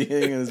stated in the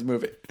beginning of this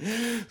movie.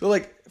 So,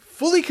 like,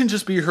 fully can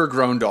just be her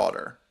grown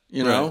daughter,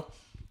 you know? Right.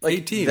 Like,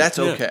 18, that's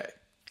yeah. okay.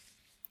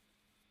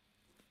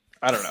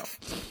 I don't know.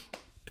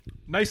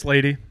 Nice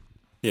lady.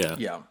 Yeah.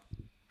 Yeah.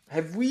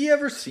 Have we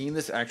ever seen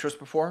this actress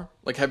before?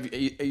 Like, have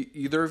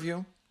either of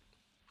you?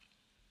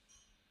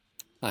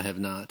 I have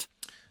not.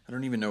 I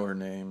don't even know her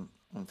name,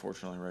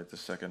 unfortunately, right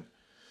this second.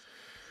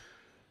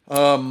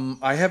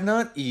 I have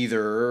not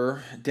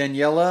either.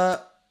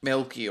 Daniela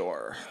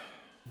Melchior.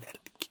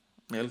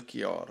 I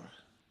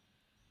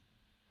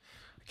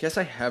guess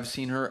I have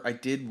seen her. I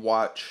did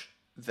watch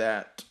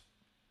that.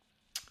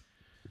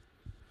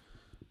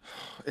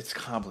 It's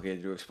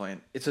complicated to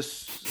explain. It's a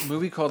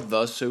movie called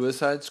The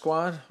Suicide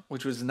Squad,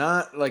 which was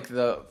not like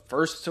the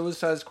first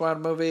Suicide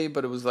Squad movie,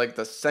 but it was like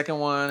the second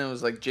one. It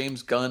was like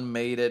James Gunn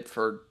made it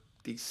for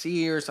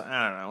DC or something.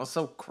 I don't know. It was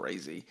so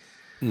crazy.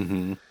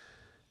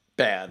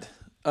 Bad.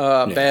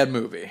 Bad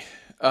movie.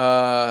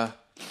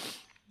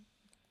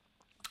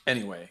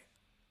 Anyway,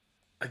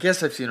 I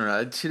guess I've seen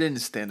her. She didn't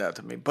stand out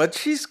to me, but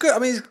she's good. I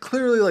mean, it's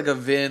clearly like a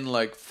Vin,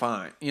 like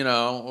fine, you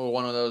know, or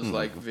one of those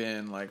like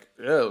Vin, like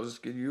yeah, let's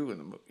get you in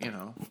the movie, you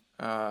know.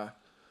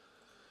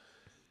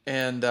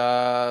 And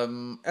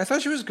I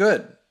thought she was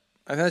good.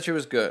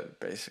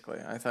 Basically.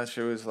 I thought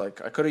she was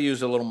like I could have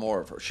used a little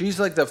more of her. She's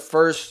like the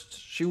first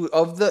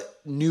of the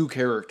new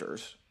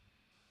characters,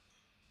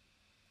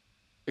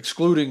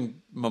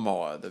 excluding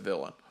Momoa, the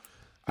villain.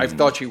 I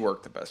thought she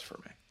worked the best for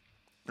me.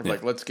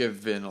 Like, let's give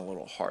Vin a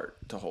little heart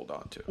to hold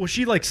on to. Well,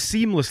 she like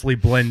seamlessly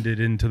blended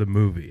into the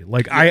movie.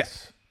 Like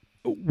Yes.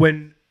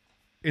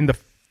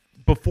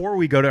 Before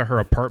we go to her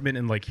apartment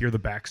and like hear the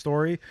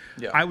backstory,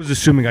 Yeah. I was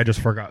assuming I just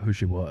forgot who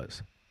she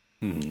was,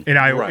 and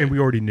Right. and we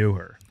already knew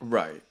her.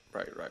 Right.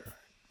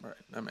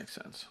 That makes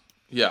sense.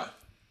 Yeah.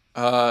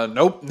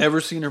 Nope, never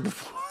seen her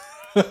before.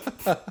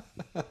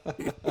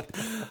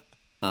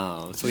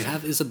 So we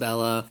have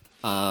Isabella.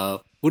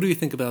 What do you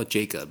think about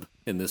Jacob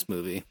in this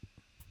movie?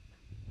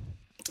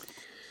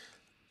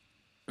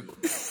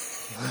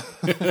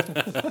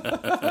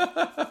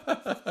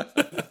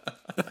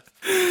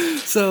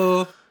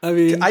 So, I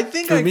mean, I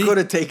think for I me- could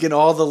have taken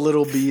all the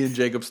little B and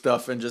Jacob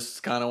stuff and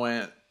just kind of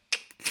went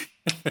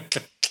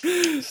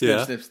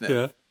snip, snip, snip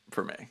yeah.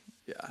 for me.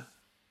 Yeah.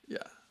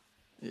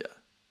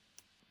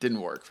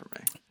 Didn't work for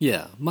me.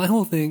 Yeah, my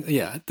whole thing,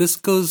 this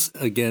goes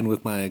again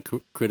with my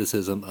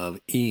criticism of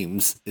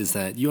Eames, is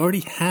that you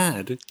already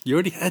had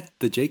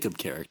the Jacob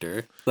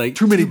character. Like,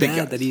 Too many too big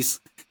bad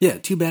guys.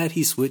 too bad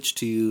he switched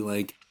to,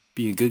 like,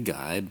 be a good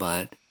guy,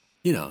 but,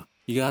 you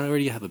gotta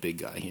already have a big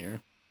guy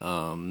here.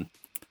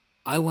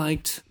 I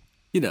liked,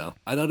 I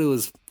thought it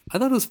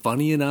was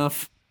funny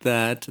enough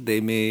that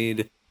they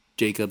made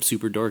Jacob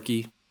super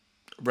dorky.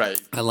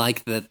 Right. I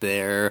like that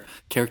their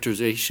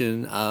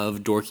characterization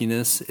of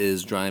dorkiness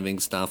is driving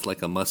stuff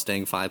like a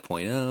Mustang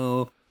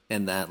 5.0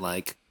 and that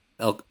like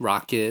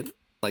rocket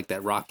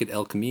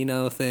El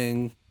Camino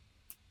thing.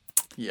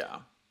 Yeah.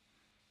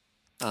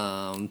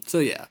 So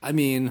yeah, I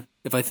mean,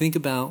 if I think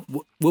about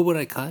what would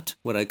I cut?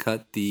 Would I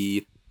cut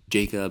the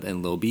Jacob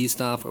and Lil B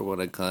stuff, or would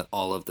I cut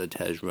all of the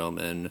Tej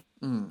Roman,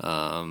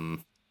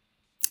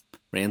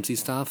 Ramsey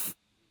stuff?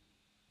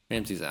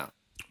 Ramsey's out.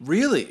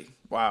 Really?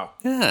 Wow.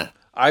 Yeah.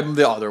 I'm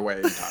the other way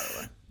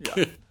entirely.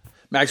 Yeah.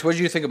 Max, what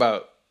did you think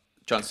about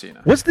John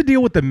Cena? What's the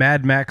deal with the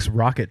Mad Max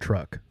rocket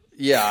truck?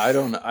 Yeah, I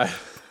don't know.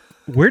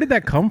 Where did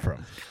that come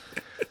from?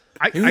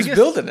 He was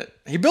building it.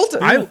 He built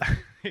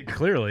it.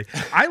 Clearly,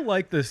 I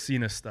like the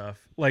Cena stuff.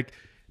 Like,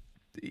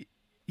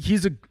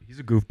 he's a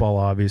goofball,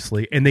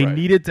 obviously, and they Right.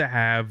 needed to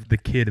have the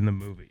kid in the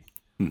movie.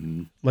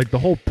 Mm-hmm. Like the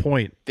whole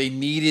point. They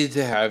needed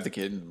to have the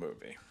kid in the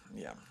movie.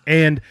 Yeah.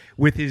 And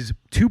with his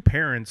two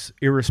parents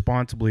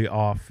irresponsibly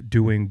off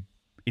doing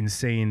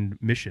insane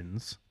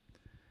missions,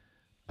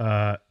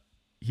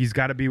 he's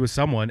got to be with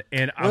someone.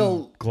 And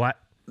Well- I'm glad.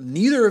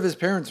 Neither of his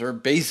parents are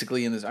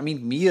basically in this. I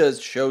mean, Mia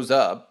shows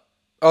up.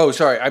 Oh,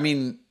 sorry. I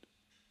mean,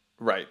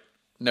 right.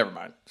 Never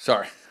mind.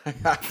 Sorry. I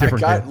got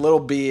kid. Little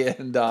B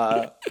and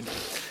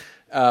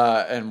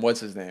what's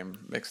his name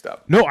mixed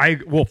up. No,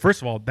 well,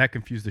 first of all, that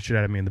confused the shit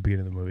out of me in the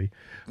beginning of the movie.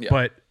 Yeah.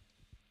 But,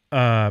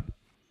 I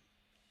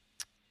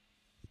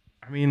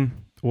mean,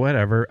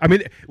 whatever. I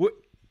mean,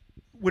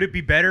 would it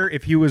be better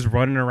if he was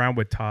running around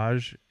with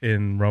Taj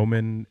and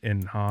Roman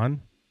and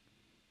Han?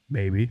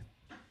 Maybe.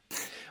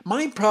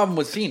 My problem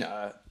with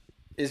Cena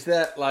is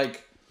that,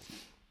 like,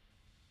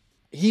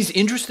 he's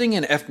interesting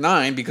in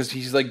F9 because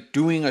he's, like,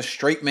 doing a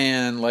straight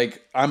man,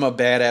 like, I'm a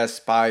badass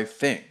spy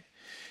thing.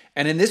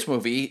 And in this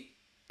movie,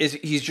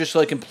 he's just,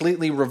 like,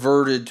 completely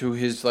reverted to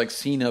his, like,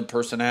 Cena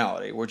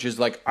personality, which is,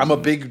 like, I'm a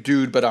big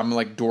dude, but I'm,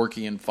 like,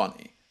 dorky and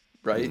funny,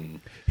 right?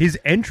 His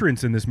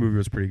entrance in this movie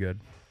was pretty good.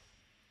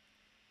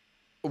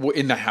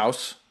 In the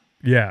house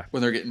Yeah.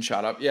 when they're getting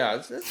shot up. Yeah,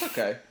 it's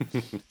okay.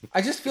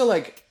 I just feel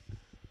like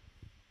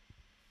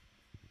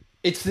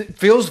it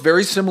feels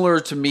very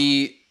similar to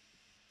me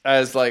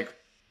as, like,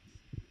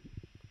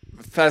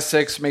 Fast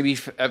 6, maybe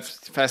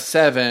Fast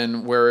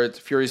 7, where it's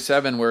Fury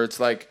 7, where it's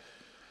like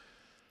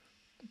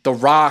The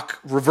Rock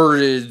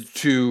reverted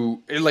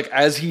to, like,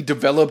 as he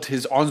developed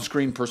his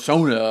on-screen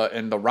persona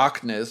and the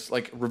Rockness,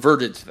 like,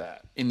 reverted to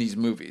that in these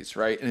movies,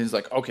 right? And he's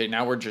like, okay,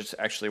 now we're just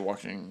actually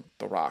watching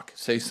The Rock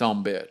say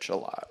some bitch a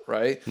lot,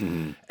 right?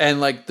 Mm-hmm. And,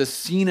 like, the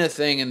Cena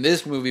thing in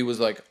this movie was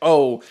like,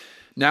 oh,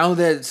 now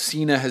that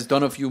Cena has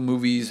done a few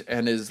movies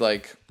and is,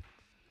 like,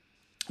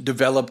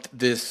 developed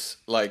this,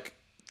 like,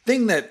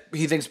 thing that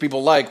he thinks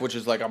people like, which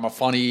is, like, I'm a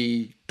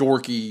funny,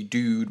 dorky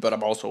dude, but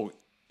I'm also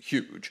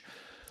huge.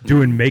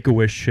 Doing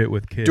Make-A-Wish shit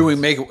with kids.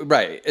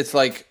 Right. It's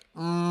like,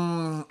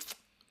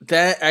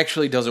 that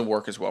actually doesn't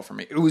work as well for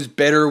me. It was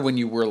better when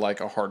you were,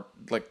 like, a hard,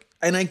 like,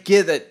 and I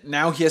get that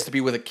now he has to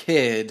be with a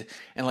kid,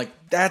 and, like,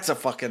 that's a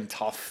fucking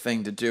tough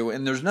thing to do.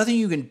 And there's nothing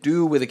you can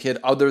do with a kid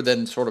other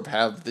than sort of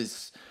have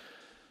this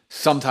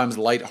sometimes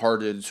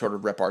lighthearted sort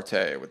of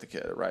repartee with the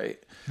kid, right?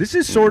 This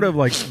is sort of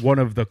like one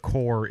of the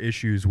core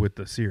issues with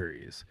the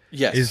series.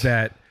 Yes. Is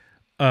that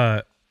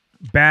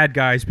bad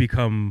guys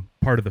become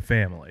part of the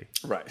family.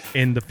 Right.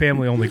 And the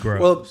family only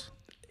grows. Well,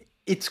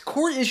 it's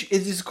core issue.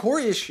 It is a core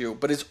issue,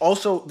 but it's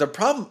also the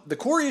problem. The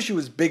core issue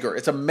is bigger.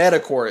 It's a meta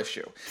core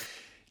issue.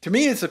 To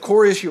me, it's a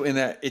core issue in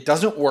that it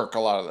doesn't work a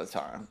lot of the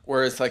time.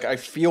 Where it's like I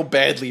feel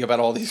badly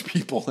about all these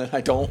people and I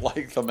don't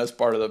like them as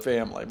part of the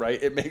family.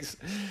 Right? It makes,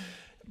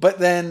 but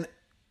then,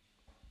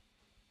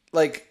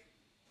 like,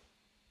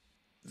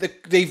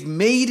 they've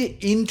made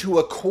it into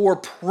a core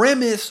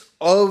premise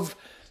of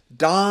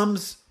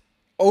Dom's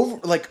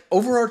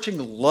overarching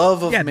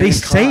love of Yeah, mankind. they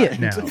say it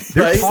now.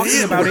 They're right?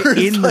 talking about it Where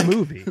it's in the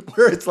movie.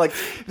 Where it's like,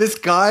 this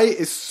guy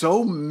is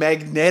so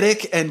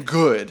magnetic and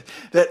good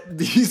that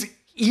these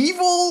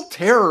evil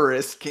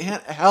terrorists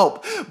can't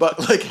help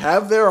but like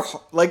have their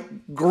like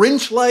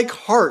Grinch-like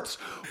hearts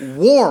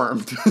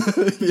warmed.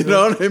 You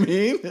know what I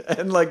mean?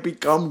 And like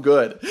become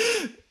good.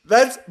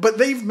 But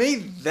they've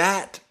made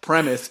that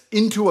premise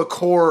into a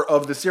core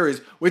of the series,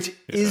 which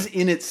is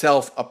in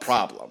itself a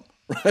problem,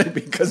 right?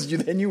 Because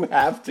then you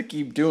have to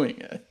keep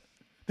doing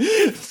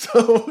it.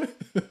 So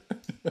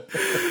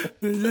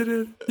They did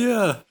it.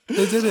 Yeah,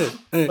 they did it.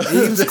 And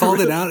Ames called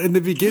it out in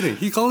the beginning.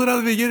 He called it out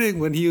in the beginning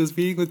when he was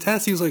meeting with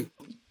Tess. He was like,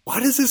 why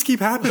does this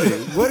keep happening?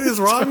 What is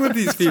wrong with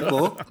these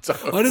people?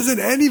 Why isn't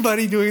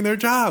anybody doing their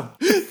job?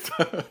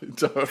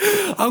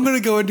 I'm going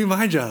to go and do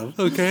my job,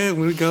 okay? I'm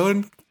going to go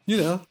and,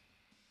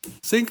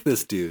 sink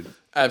this dude.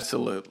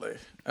 Absolutely.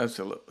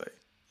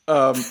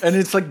 And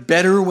it's like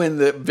better when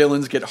the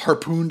villains get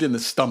harpooned in the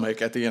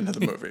stomach at the end of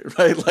the movie,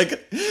 right?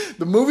 Like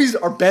the movies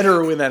are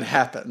better when that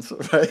happens,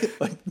 right?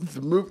 Like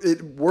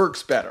it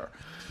works better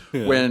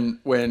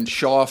when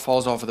Shaw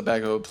falls off of the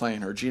back of a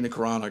plane or Gina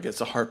Carano gets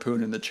a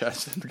harpoon in the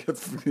chest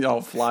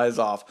and flies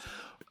off.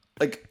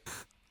 Like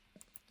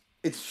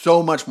it's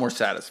so much more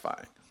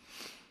satisfying.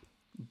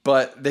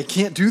 But they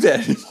can't do that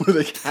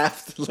anymore. They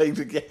have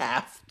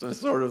to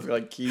sort of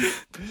like keep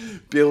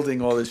building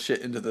all this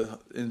shit into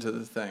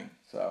the thing.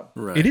 So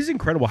right. It is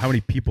incredible how many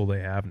people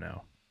they have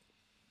now.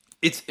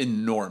 It's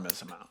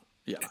enormous amount.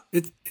 Yeah.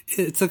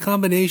 It's a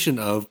combination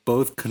of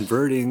both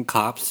converting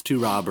cops to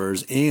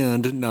robbers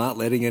and not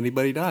letting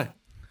anybody die.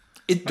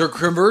 They're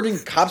converting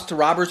cops to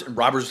robbers and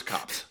robbers to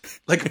cops.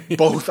 Like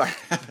both are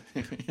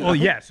happening. Well,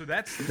 yeah. So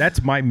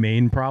that's my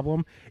main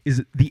problem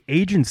is the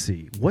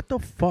agency. What the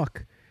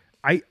fuck?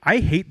 I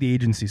hate the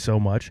agency so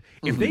much.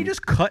 If they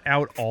just cut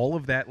out all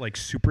of that like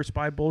super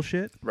spy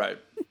bullshit. Right.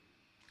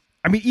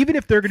 I mean, even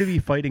if they're going to be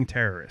fighting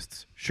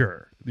terrorists,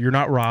 sure. You're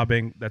not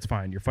robbing, that's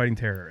fine. You're fighting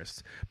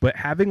terrorists. But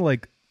having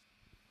like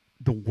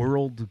the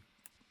world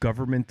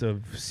government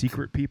of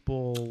secret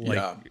people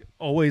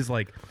always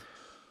like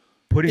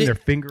putting their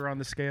finger on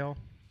the scale.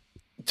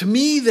 To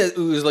me, that it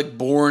was like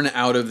born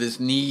out of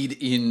this need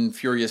in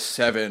Furious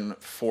 7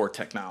 for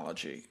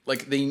technology.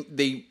 Like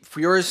they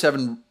Furious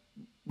 7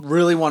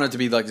 really wanted to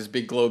be like this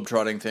big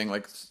globe-trotting thing.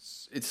 Like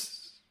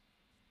it's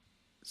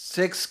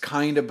 6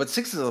 kind of, but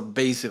 6 is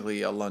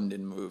basically a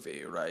London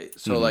movie, right?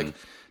 So like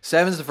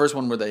 7 is the first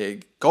one where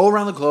they go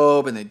around the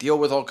globe and they deal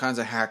with all kinds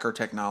of hacker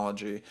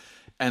technology.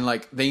 And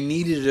like they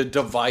needed a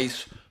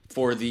device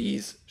for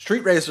these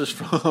street racers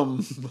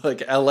from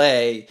like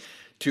LA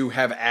to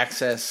have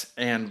access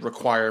and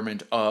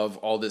requirement of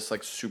all this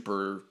like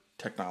super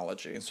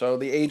technology. And so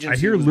the agency, I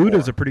hear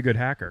Luda's a pretty good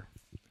hacker.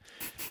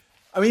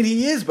 I mean,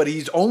 he is, but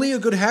he's only a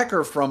good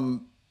hacker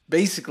from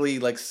basically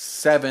like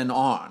 7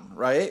 on,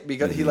 right?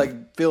 Because he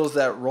like fills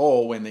that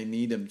role when they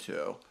need him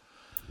to.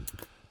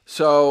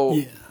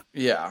 So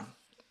yeah.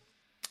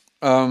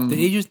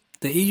 The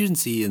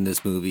agency in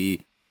this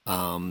movie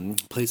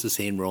plays the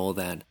same role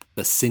that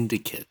the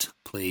Syndicate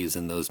plays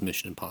in those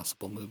Mission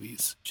Impossible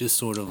movies. Just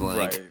sort of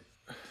like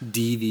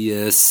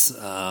devious,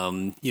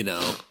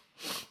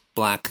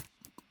 black,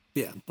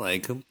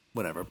 like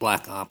whatever,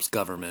 black ops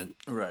government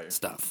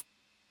stuff.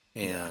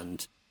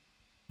 And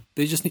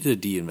they just need to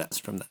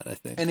de-invest from that, I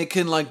think. And it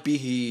can like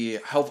be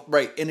health,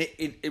 right? And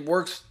it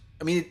works.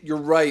 I mean, you're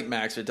right,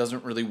 Max. It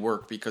doesn't really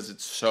work because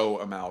it's so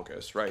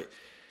amalgamous, right?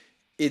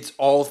 It's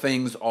all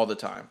things all the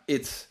time.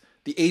 It's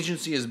the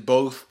agency is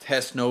both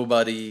Tess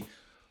Nobody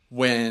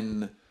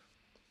when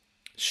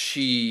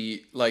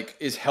she like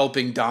is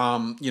helping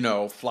Dom,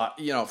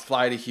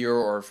 fly to here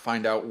or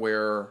find out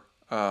where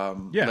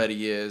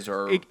Letty is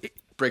or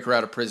break her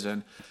out of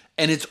prison.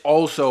 And it's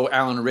also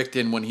Alan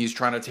Rickton when he's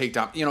trying to take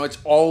down, it's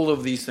all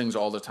of these things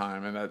all the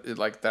time. And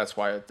that's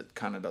why it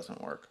kind of doesn't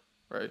work.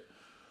 Right.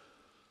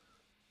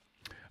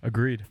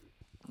 Agreed.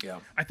 Yeah.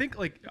 I think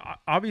like,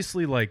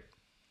 obviously like,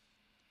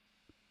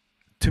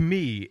 to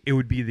me, it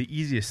would be the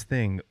easiest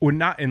thing, or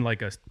not in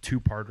like a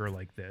 2-parter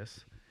like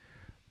this,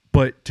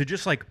 but to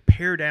just like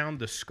pare down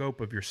the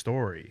scope of your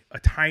story a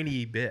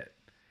tiny bit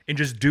and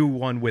just do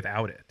one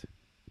without it.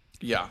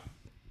 Yeah.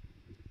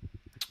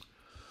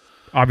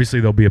 Obviously,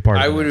 there'll be a part.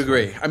 I would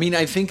agree. I mean,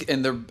 I think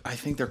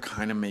they're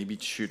kind of maybe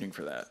shooting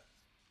for that.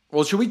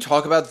 Well, should we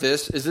talk about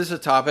this? Is this a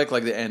topic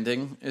like the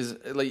ending? Is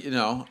like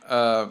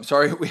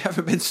sorry, we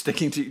haven't been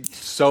sticking to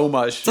so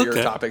much to your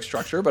topic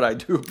structure, but I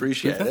do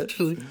appreciate it.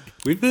 Actually,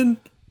 we've been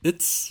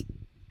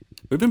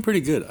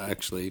pretty good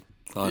actually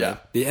on it.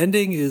 The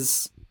ending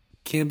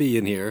can be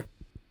in here.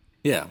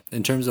 Yeah,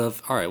 in terms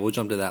of all right, we'll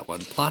jump to that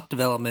one. Plot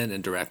development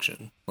and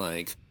direction,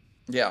 like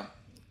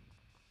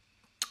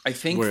I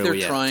think they're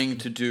trying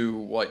to do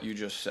what you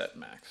just said,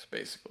 Max,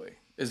 basically.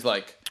 Is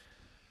like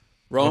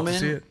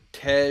Roman,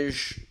 Tej,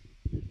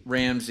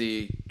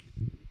 Ramsey,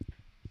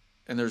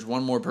 and there's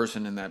one more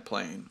person in that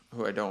plane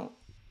who I don't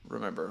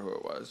remember who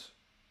it was.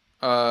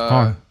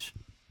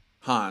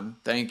 Han,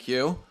 thank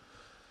you.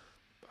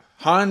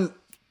 Han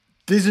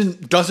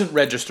doesn't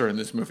register in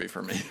this movie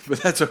for me,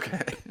 but that's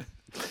okay.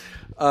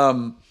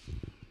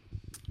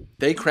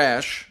 They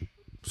crash,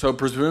 so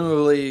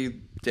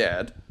presumably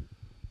dead,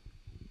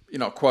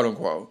 quote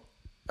unquote.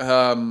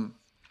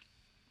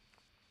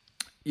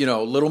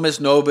 Little Miss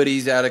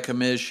Nobody's out of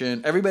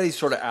commission. Everybody's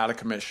sort of out of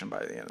commission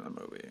by the end of the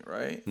movie,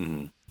 right?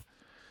 Mm-hmm.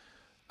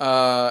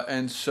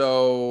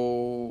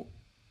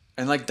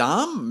 And like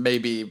Dom may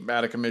be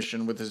out of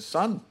commission with his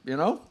son,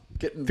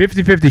 getting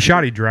 50-50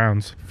 shot, he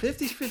drowns.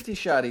 50-50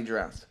 shot, he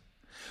drowns.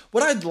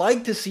 What I'd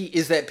like to see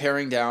is that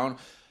paring down,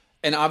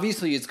 and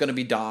obviously it's going to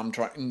be Dom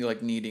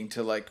needing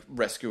to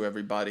rescue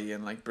everybody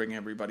and bring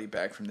everybody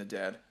back from the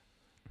dead.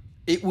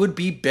 It would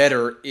be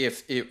better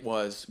if it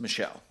was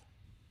Michelle.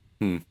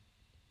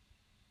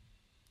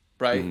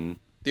 Right? Mm-hmm.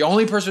 The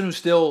only person who's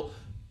still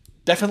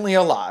definitely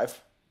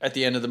alive at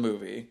the end of the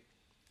movie.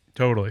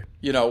 Totally.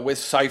 With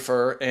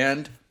Cypher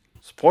and,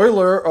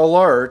 spoiler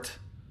alert,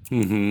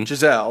 Mm-hmm.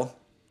 Giselle,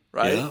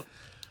 right? Yeah.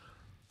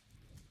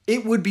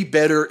 It would be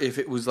better if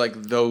it was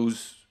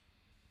those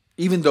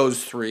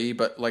three,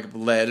 but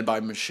led by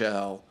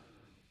Michelle,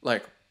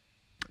 the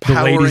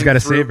lady's got to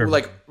save her.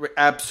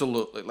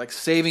 Absolutely,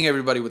 saving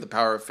everybody with the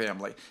power of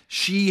family.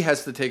 She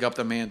has to take up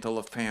the mantle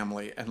of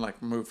family and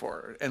move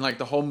forward. And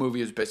the whole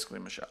movie is basically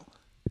Michelle.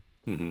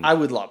 Mm-hmm. I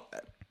would love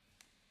that.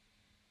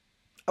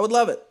 I would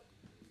love it,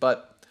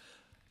 but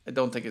I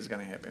don't think it's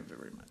going to happen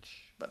very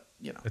much. But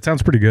It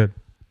sounds pretty good.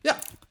 yeah.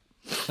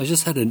 I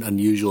just had an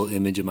unusual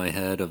image in my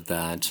head of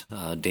that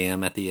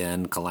dam at the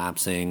end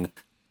collapsing.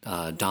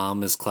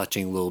 Dom is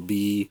clutching Lil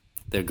B.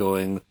 They're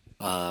getting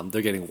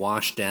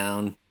washed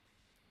down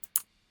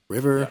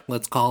river,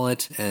 let's call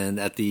it. And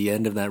at the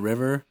end of that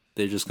river,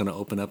 they're just going to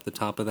open up the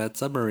top of that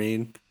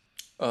submarine.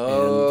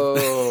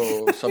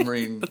 Oh,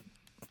 submarine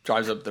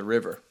drives up the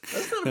river.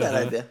 That's not a bad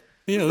idea.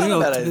 Not a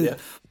bad idea.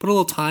 Put a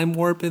little time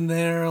warp in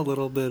there, a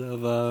little bit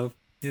of a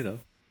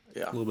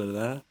little bit of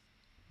that.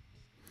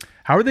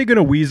 How are they going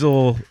to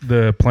weasel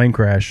the plane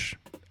crash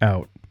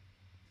out?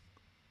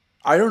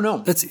 I don't know.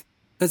 That's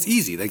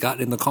easy. They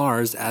got in the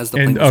cars as the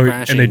plane was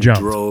crashing, and they jumped.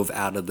 Drove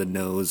out of the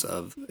nose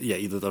of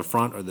either the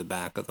front or the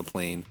back of the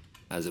plane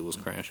as it was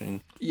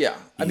crashing. Yeah. Easy.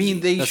 I mean,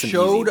 they That's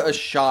showed a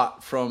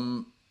shot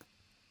from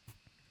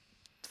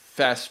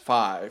Fast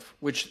 5,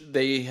 which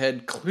they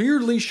had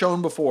clearly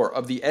shown before,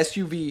 of the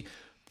SUV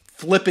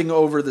flipping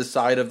over the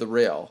side of the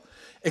rail.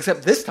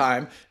 Except this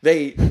time,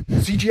 they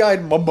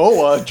CGI'd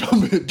Momoa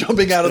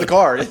jumping out of the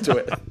car into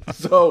it.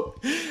 So,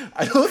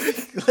 I don't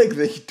think,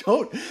 they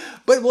don't.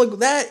 But,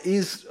 that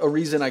is a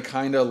reason I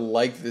kind of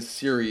like this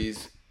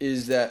series,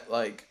 is that,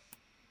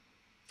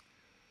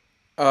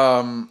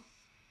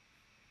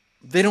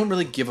 they don't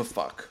really give a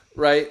fuck,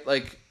 right?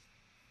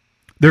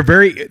 They're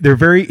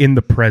very in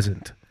the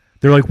present.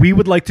 They're like, we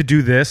would like to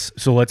do this,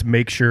 so let's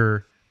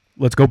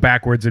go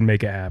backwards and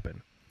make it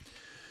happen.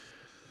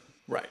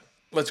 Right.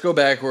 Let's go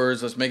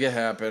backwards. Let's make it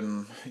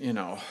happen. I don't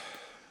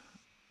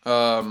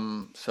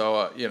know.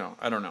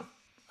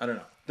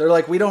 They're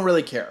like, we don't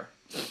really care.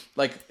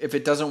 If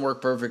it doesn't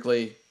work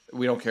perfectly,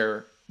 we don't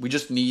care. We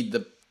just need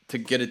to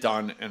get it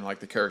done, and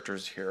the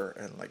characters here,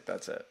 and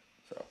that's it.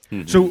 So,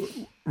 So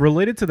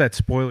related to that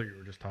spoiler you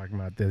were just talking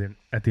about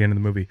at the end of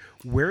the movie,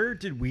 where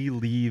did we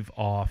leave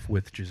off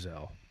with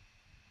Giselle?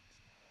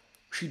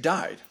 she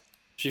died.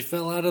 She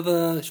fell out of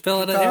an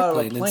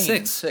airplane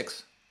in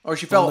 6. Or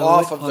she fell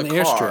off of the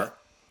car.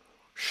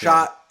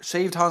 Airstrip.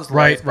 Saved Han's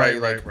life by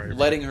right.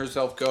 letting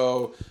herself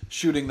go,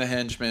 shooting the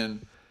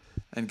henchman,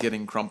 and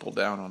getting crumpled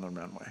down on the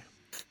runway.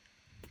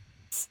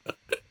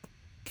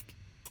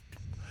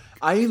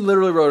 I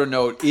literally wrote a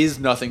note, is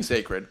nothing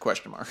sacred? ?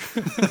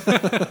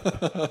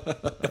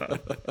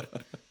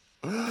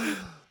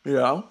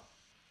 Yeah.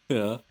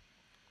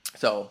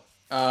 So,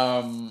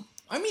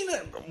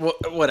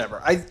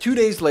 whatever. 2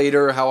 days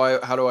later,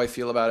 how do I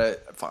feel about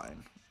it?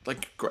 Fine.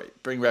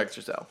 Great. Bring back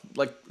Giselle.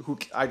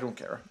 I don't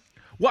care.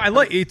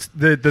 Well, it's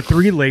the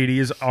three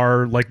ladies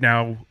are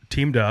now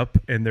teamed up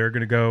and they're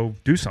going to go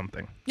do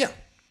something. Yeah.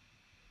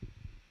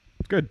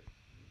 Good.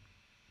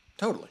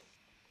 Totally.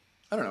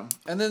 I don't know.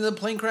 And then the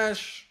plane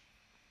crash,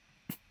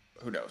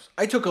 who knows?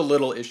 I took a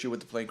little issue with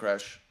the plane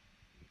crash.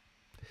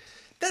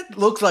 That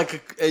looks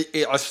like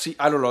a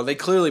I don't know. They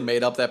clearly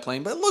made up that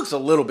plane, but it looks a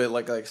little bit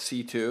like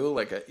C-2,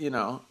 like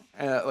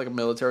a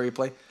military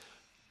plane.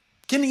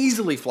 Can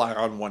easily fly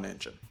on one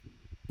engine.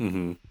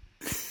 Mm-hmm.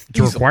 It's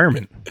a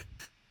requirement.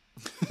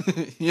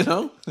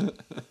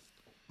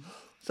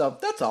 So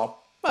that's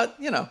all. But,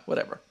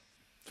 whatever.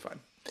 It's fine.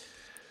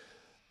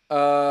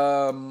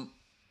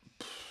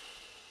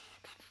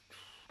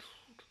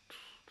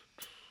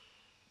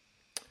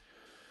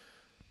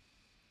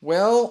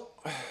 Well,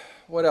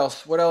 what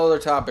else? What other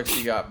topics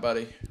you got,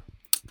 buddy?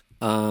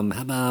 How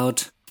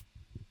about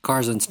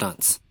cars and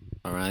stunts?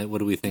 All right, what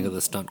do we think of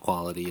the stunt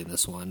quality in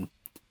this one?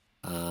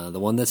 The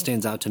one that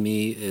stands out to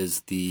me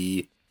is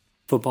the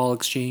football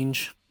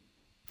exchange.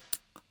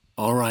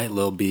 All right,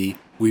 Lil B,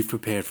 we've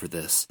prepared for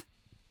this.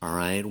 All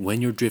right,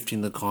 when you're drifting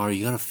the car,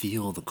 you gotta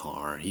feel the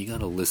car. You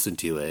gotta listen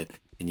to it.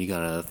 and you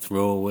gotta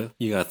throw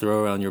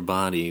around your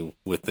body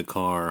with the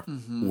car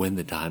when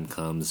the time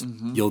comes.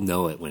 You'll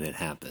know it when it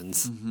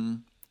happens.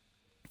 And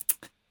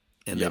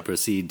they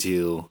proceed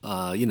to,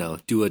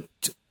 do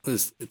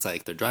it's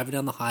like they're driving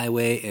down the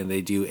highway and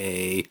they do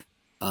a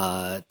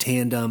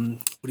tandem.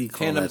 What do you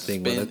call Tandem that thing?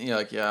 spin.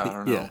 I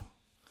don't know.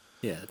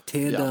 Yeah,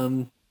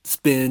 tandem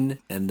spin,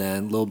 and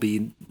then Lil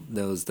B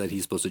knows that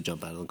he's supposed to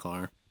jump out of the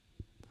car.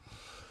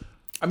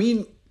 I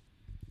mean,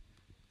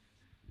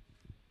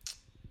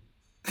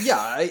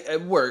 yeah,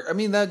 it worked. I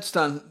mean, that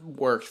stunt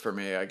worked for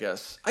me, I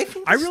guess. I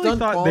think the really stunt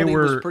thought quality they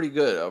were was pretty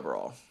good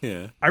overall.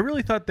 Yeah. I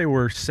really thought they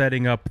were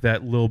setting up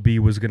that Lil B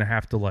was going to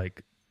have to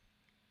like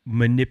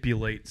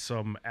manipulate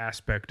some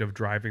aspect of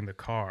driving the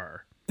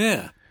car.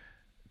 Yeah.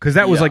 Because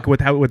that was like what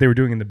they were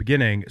doing in the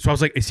beginning. So I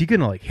was like, is he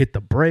going to like hit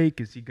the brake?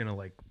 Is he going to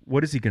like,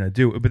 what is he going to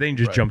do? But then he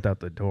just jumped out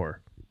the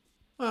door.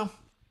 Well,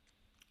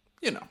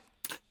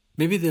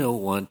 Maybe they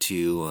don't want to.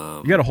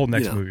 You got a whole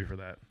next movie for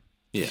that.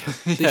 Yeah.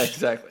 yeah,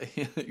 exactly.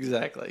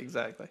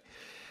 exactly.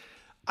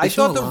 I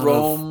thought the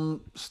Rome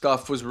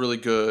stuff was really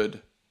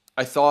good.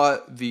 I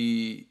thought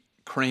the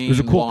crane It was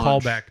a cool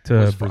launch callback to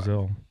was fun.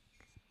 Brazil.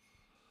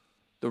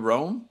 The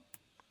Rome?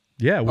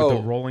 Yeah, with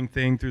the rolling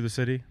thing through the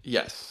city.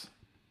 Yes.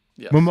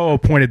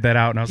 Momoa pointed that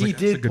out, and I was He like,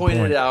 that's a did good point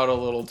point. it out a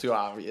little too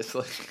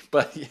obviously,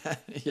 but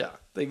yeah,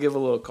 they give a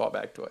little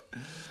callback to it.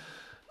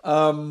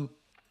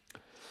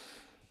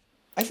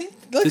 I think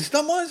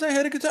stunt-wise, I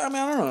had a good time. I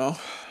mean, I don't know.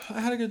 I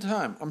had a good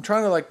time. I'm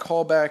trying to like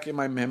call back in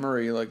my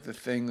memory like the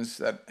things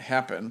that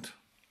happened.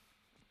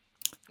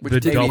 Which The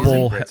maybe isn't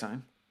double a great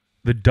time.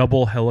 The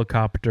double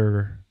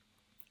helicopter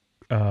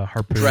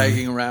harpoon.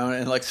 Dragging around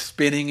and like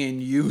spinning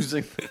and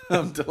using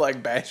them to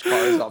like bash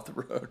cars off the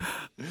road.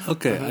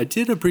 Okay, I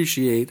did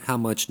appreciate how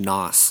much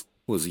NOS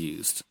was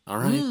used. All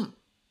right,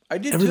 I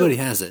did. everybody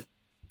too. has it.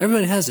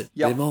 Everybody has it.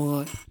 Yep. They've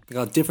all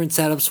got different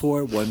setups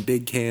for it. One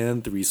big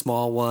can, 3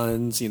 small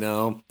ones.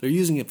 They're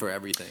using it for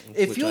everything.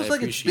 It which feels I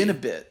like it's been a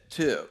appreciate. bit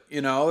too.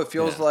 It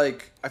feels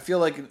like I feel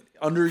like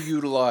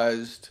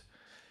underutilized.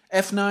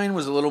 F9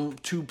 was a little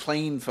too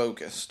plane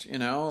focused.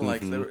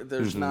 Like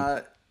there's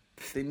not.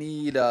 They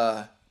need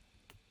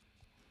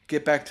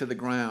get back to the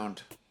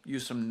ground.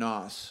 Use some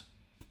NOS.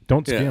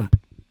 Don't skimp.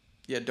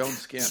 Yeah, don't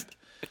skimp.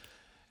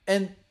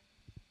 And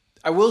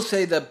I will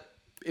say that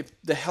if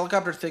the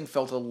helicopter thing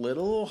felt a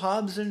little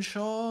Hobbs and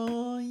Shaw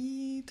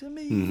to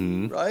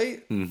me,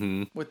 right?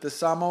 Mm-hmm. With the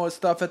Samoa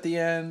stuff at the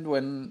end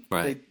when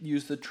they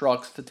use the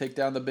trucks to take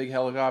down the big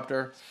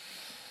helicopter.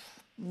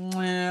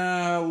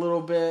 Yeah, a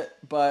little bit,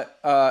 but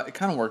it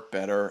kind of worked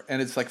better,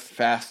 and it's like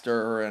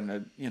faster, and I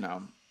don't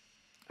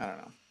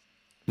know,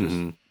 just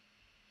a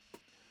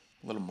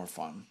little more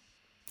fun.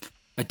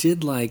 I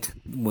did like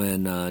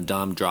when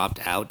Dom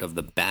dropped out of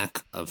the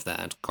back of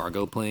that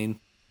cargo plane.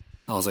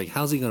 I was like,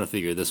 how's he going to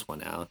figure this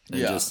one out?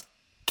 And just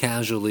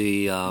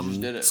casually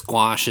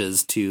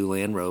squashes 2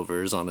 Land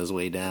Rovers on his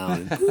way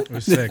down. It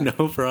was sick.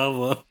 No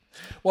problem.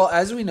 Well,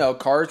 as we know,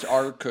 cars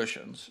are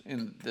cushions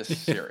in this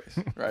series,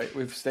 right?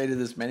 We've stated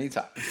this many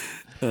times.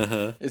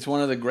 It's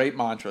one of the great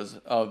mantras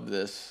of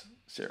this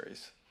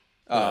series.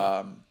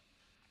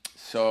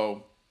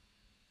 So,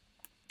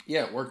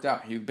 yeah, it worked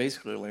out. He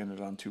basically landed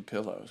on 2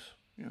 pillows,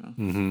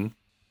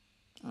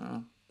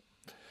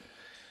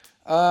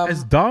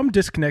 Has Dom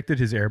disconnected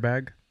his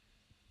airbag?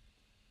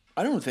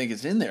 I don't think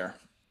it's in there.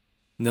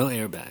 No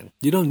airbag.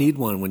 You don't need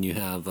one when you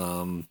have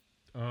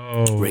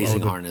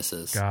racing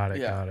harnesses. Got it.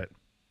 Yeah,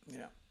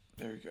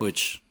 there you go.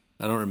 Which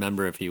I don't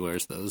remember if he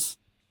wears those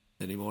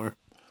anymore.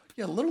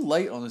 Yeah, a little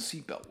light on the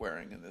seatbelt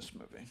wearing in this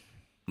movie.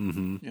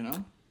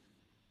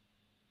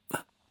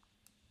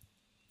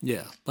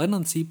 Yeah, light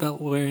on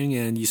seatbelt wearing,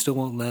 and you still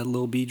won't let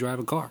Lil B drive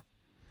a car.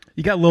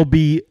 You got Lil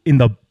B in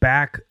the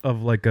back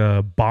of like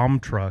a bomb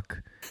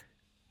truck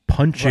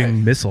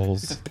punching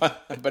missiles.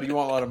 But you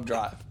won't let him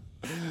drive.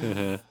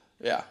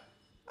 Yeah.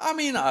 I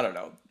mean, I don't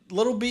know.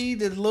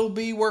 Did Little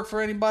B work for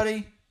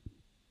anybody?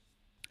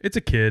 It's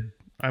a kid.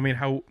 I mean,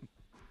 how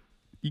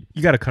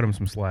you got to cut him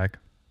some slack.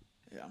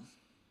 Yeah.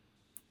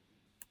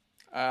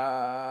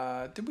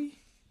 Did we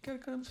gotta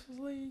cut him some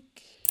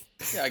slack?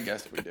 Yeah, I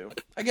guess we do.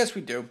 I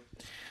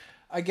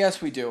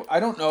guess we do. I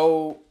don't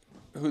know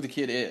who the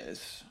kid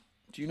is.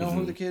 Do you know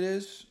who the kid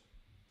is?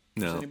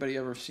 No. Has anybody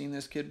ever seen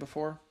this kid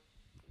before?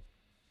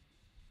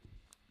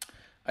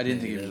 I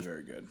didn't think he was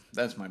very good.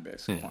 That's my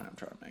basic point I'm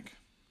trying to make.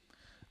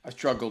 I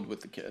struggled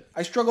with the kid.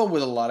 I struggle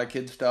with a lot of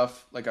kid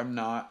stuff. Like, I'm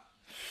not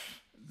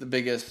the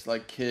biggest,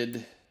 like,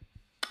 kid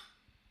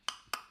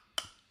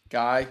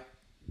guy.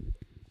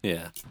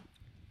 Yeah.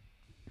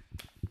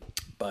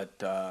 But,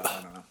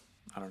 I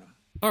don't know.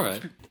 All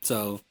right.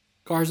 So,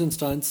 cars and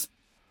stunts,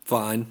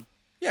 fine.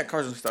 Yeah,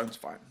 Cars and Stunts,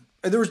 fine.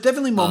 There was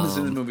definitely moments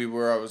in the movie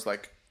where I was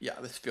like, yeah,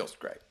 this feels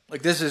great.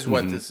 Like, this is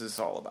what this is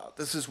all about.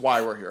 This is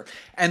why we're here.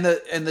 And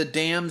the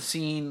dam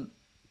scene,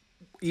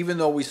 even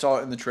though we saw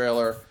it in the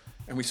trailer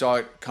and we saw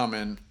it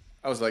coming,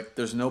 I was like,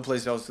 there's no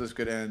place else this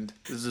could end.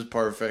 This is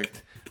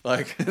perfect.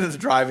 Like,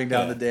 driving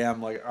down the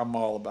dam, like, I'm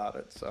all about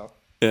it. So,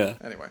 Yeah.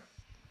 anyway.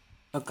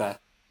 Okay.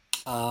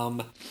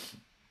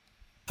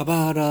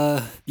 How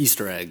about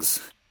Easter eggs?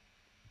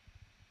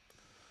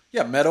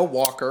 Yeah, Meadow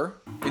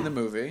Walker in the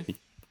movie.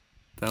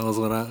 That was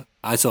what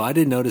I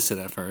didn't notice it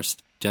at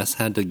first. Jess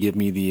had to give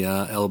me the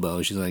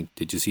elbow. She's like,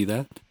 "Did you see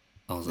that?"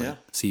 I was like, Yeah.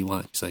 "See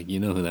what?" She's like, "You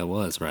know who that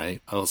was,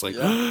 right?" I was like,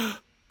 Yeah.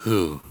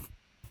 "Who?"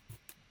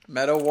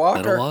 Meadow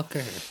Walker. Meadow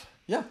Walker.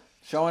 Yeah,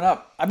 showing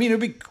up. I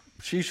mean,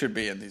 she should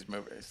be in these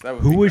movies. That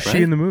would Who be was great.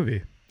 she in the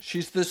movie?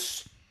 She's the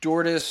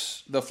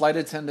stewardess, the flight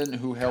attendant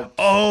who helped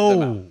them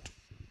Oh, out.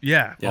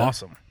 yeah. Yeah.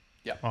 Awesome.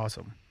 Yeah.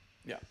 Awesome.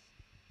 Yeah.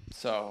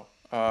 So,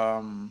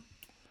 yeah,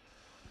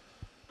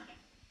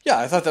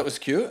 I thought that was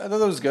cute. I thought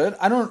that was good.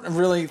 I don't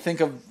really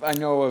I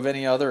know of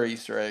any other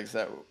Easter eggs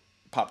that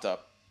popped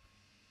up.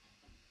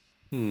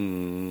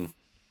 They're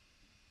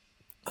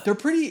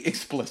pretty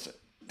explicit.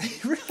 They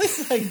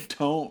really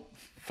don't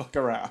fuck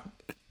around,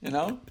 you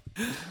know?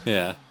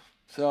 Yeah.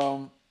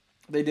 So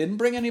they didn't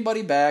bring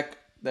anybody back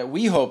that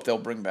we hope they'll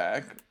bring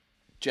back.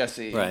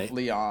 Jesse, Right.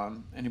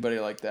 Leon, anybody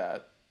like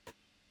that.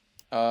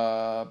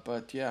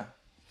 But yeah,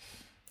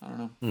 I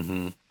don't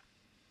know.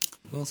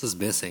 Who else is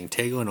missing?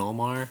 Tego and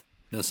Omar.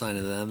 No sign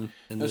of them.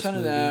 No sign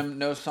of them.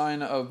 No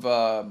sign of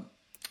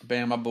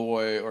Bama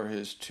Boy or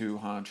his two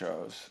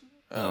honchos.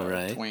 Oh,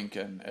 right. Twink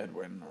and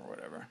Edwin or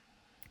whatever.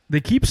 They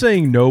keep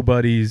saying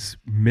nobody's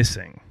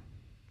missing.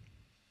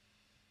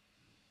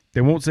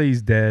 They won't say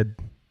he's dead.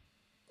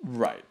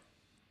 Right.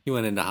 He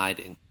went into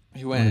hiding.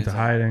 He Went went into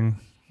hiding.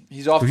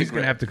 He's off So the he's going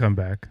grid. to have to come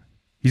back.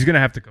 He's going to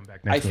have to come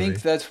back next I think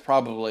movie. that's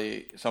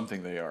probably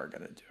something they are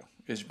going to do,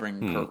 is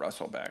bring Kurt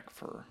Russell back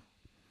for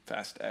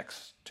Fast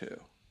X 2.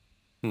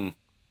 Yeah.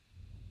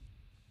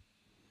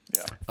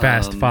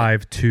 Fast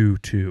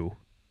 5-2-2.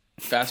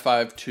 Fast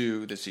 5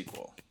 2, the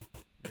sequel.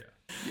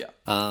 Yeah.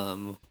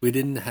 We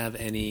didn't have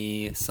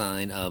any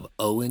sign of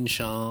Owen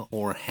Shaw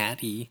or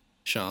Hattie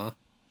Shaw.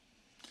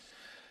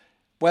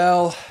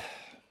 Well,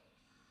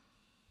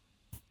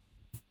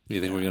 Do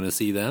you think we're going to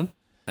see them?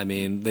 I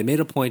mean, they made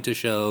a point to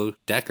show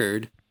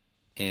Deckard,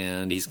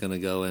 and he's going to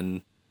go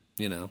and,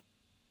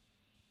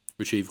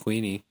 retrieve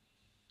Queenie.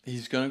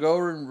 he's going to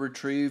go and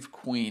retrieve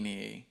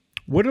Queenie.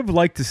 Would have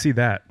liked to see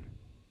that.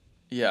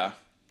 Yeah.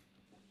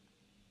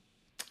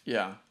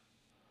 Yeah.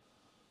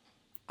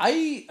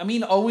 I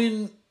mean,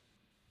 Owen,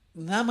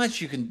 not much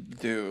you can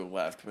do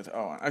left with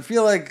Owen. I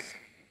feel like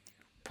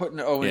putting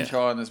Owen Yeah.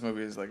 Shaw in this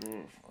movie is like,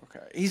 oof,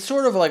 okay. He's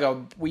sort of like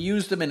we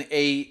used him in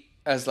 8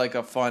 as like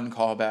a fun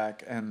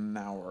callback, and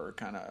now we're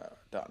kind of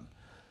done.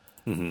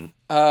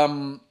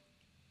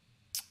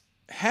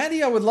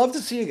 Hattie, I would love to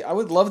see. I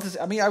would love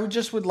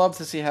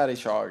to see Hattie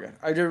Shaw again.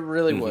 I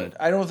really would.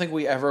 I don't think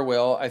we ever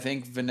will. I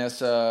think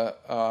Vanessa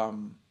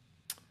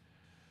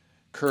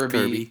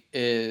Kirby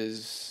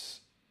is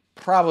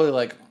probably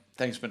like,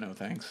 thanks but no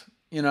thanks.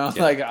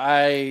 Like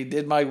I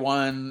did my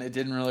one, it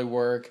didn't really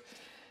work.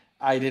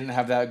 I didn't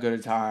have that good a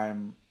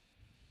time.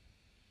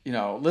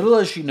 Little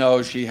as she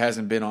knows, she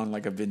hasn't been on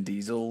like a Vin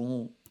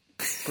Diesel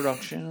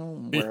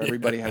production where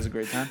everybody has a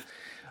great time.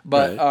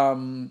 But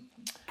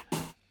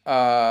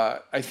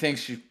I think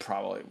she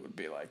probably would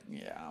be like,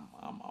 yeah,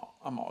 I'm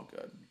all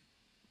good.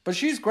 But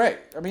she's great.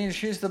 I mean,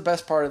 she's the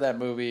best part of that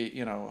movie.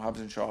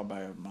 Hobbs and Shaw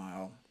by a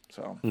mile.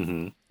 So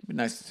it'd be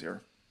nice to see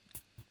her.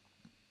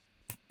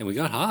 And we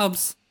got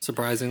Hobbs,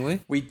 surprisingly.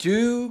 We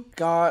do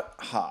got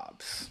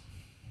Hobbs.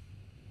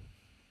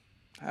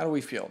 How do we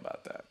feel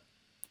about that?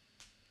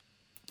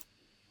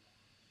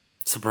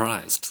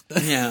 Surprised.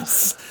 Yeah.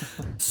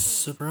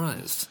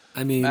 Surprised.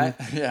 I mean,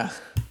 Yeah.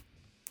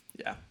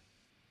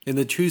 in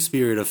the true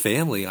spirit of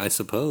family, I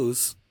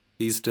suppose,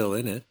 he's still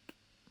in it.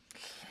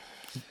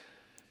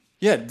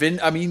 Yeah, Vin,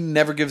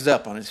 never gives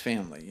up on his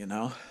family,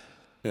 Yeah.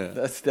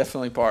 That's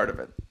definitely part of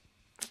it.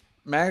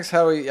 Max,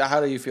 how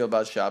do you feel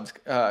about Hobbs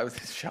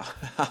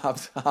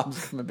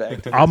coming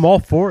back? I'm all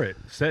for it.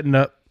 Setting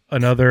up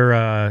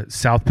another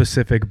South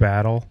Pacific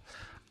battle.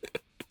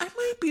 I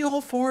might be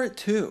all for it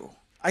too.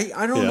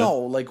 I don't Yeah. know.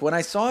 Like when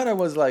I saw it, I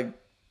was like,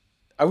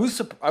 I was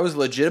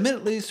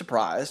legitimately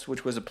surprised,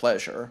 which was a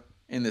pleasure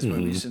in this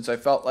movie since I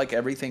felt like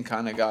everything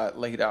kind of got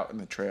laid out in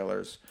the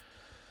trailers.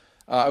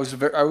 I was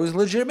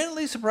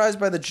legitimately surprised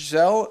by the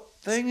Giselle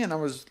thing, and I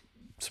was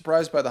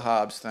surprised by the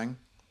Hobbs thing,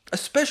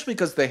 especially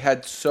because they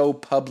had so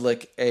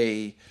public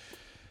a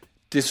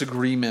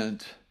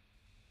disagreement,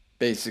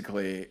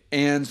 basically,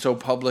 and so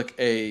public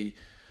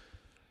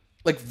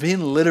like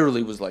Vin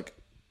literally was like,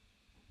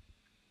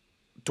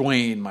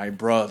 Dwayne, my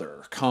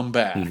brother, come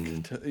back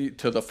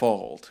to the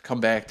fold, come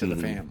back to the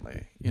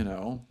family,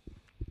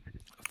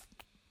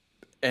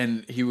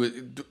 and he was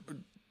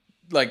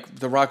like,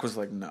 The Rock was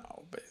like, no,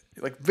 but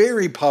like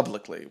very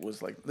publicly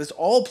was like, this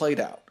all played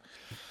out.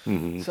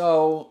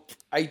 So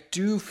I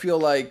do feel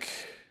like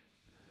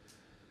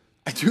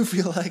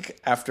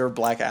after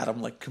Black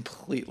Adam like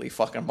completely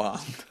fucking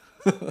bombed,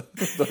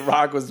 The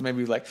Rock was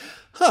maybe like,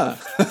 Well,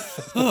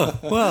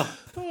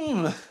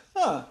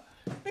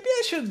 maybe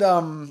I should,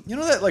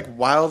 that like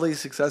wildly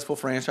successful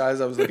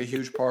franchise I was like a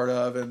huge part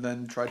of and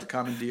then tried to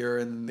commandeer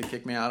and they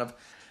kicked me out of.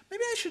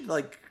 Maybe I should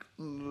like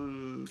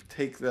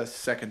take the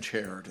second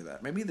chair to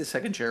that. Maybe the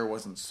second chair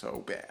wasn't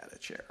so bad a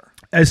chair.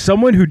 As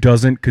someone who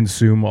doesn't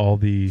consume all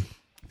the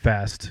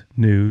fast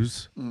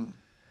news,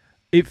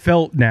 it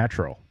felt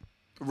natural.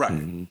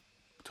 Right.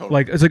 Totally.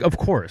 Like it's like, of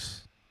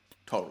course.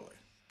 Totally.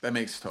 That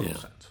makes total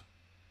sense.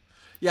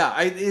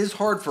 Yeah, it is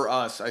hard for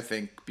us, I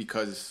think,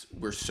 because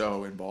we're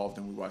so involved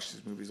and we watch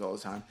these movies all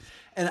the time.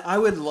 And I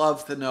would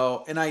love to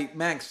know, and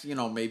Max,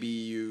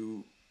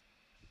 maybe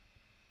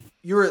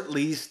you're at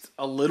least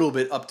a little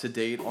bit up to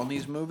date on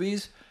these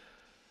movies.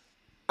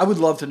 I would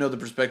love to know the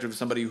perspective of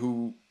somebody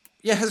who,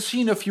 has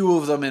seen a few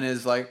of them and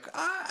is like,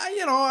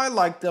 I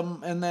like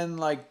them, and then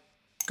like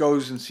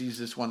goes and sees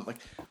this one. Like,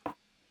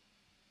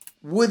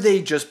 would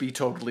they just be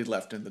totally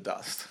left in the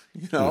dust?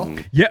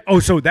 Yeah. Oh,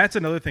 so that's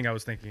another thing I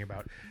was thinking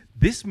about.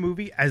 This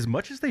movie, as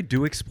much as they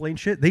do explain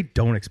shit, they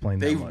don't explain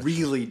that much. They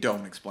really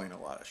don't explain a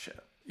lot of shit.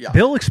 Yeah.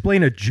 They'll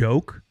explain a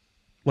joke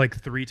like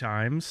 3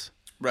 times.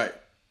 Right.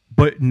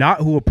 But not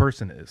who a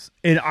person is.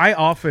 And I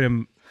often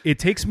am,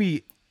 it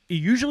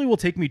usually will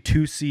take me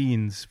 2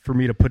 scenes for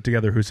me to put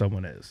together who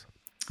someone is.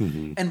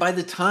 And by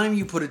the time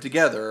you put it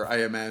together,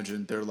 I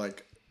imagine they're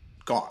like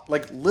gone.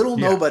 Like little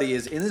nobody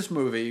is in this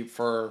movie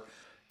for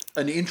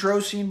an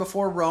intro scene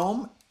before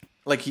Rome.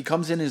 Like he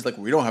comes in and is like,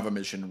 we don't have a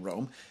mission in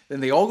Rome. Then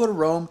they all go to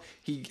Rome.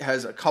 He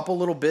has a couple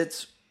little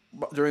bits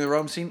during the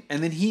Rome scene,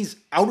 and then he's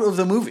out of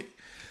the movie.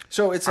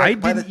 So it's like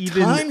by the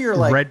time you're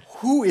like,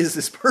 who is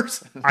this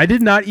person? I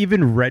did not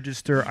even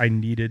register I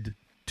needed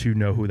to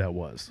know who that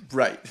was.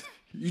 Right.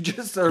 You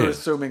just are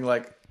assuming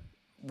like,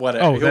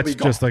 whatever. Oh, he'll that's be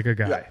gone. just like a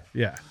guy.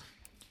 Yeah.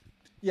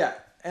 Yeah.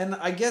 And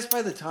I guess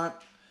by the time,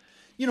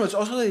 it's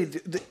also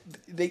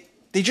they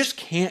just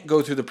can't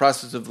go through the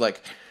process of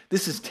like,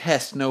 this is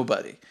Tess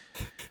Nobody.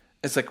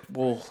 It's like,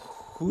 well,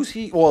 who's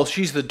he? Well,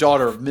 she's the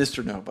daughter of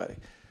Mr. Nobody.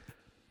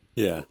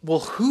 Yeah.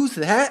 Well, who's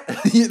that?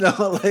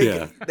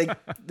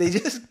 They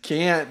just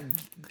can't.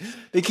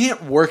 They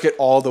can't work it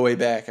all the way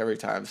back every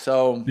time.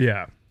 So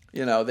yeah,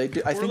 they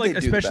do. I think like, they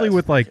do especially the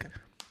best. with like,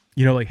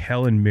 like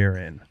Helen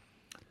Mirren.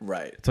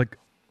 Right. It's like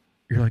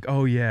you're like,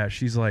 oh yeah,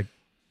 she's like,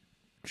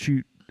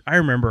 I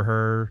remember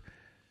her.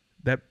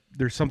 That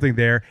there's something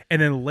there,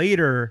 and then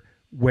later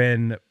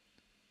when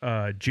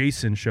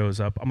Jason shows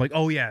up, I'm like,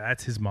 oh yeah,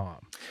 that's his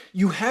mom.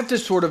 You have to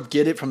sort of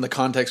get it from the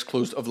context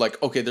clues of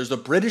like, okay, there's a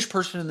British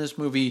person in this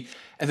movie,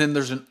 and then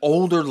there's an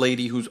older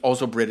lady who's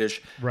also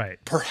British. Right.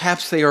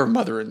 Perhaps they are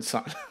mother and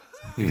son.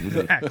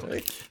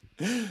 Exactly.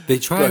 They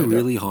try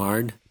really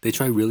hard. They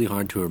try really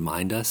hard to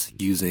remind us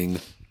using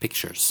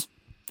pictures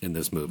in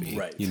this movie.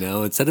 Right.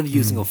 Instead of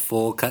using a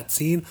full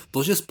cutscene,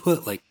 they'll just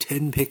put like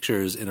 10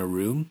 pictures in a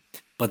room.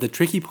 But the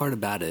tricky part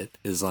about it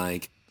is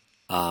like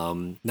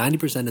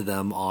 90% of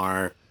them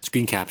are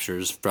screen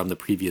captures from the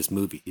previous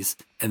movies,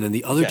 and then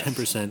the other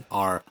 10%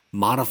 are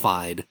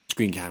modified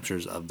screen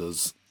captures of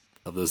those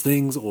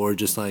things, or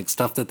just like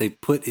stuff that they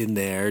put in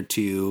there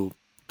to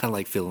kind of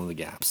like fill in the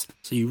gaps.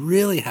 So you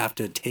really have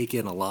to take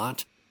in a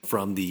lot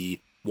from the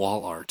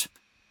wall art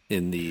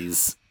in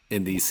these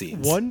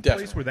scenes. One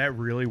place where that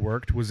really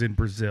worked was in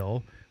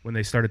Brazil when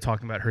they started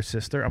talking about her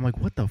sister. I'm like,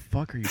 what the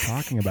fuck are you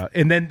talking about?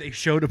 And then they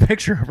showed a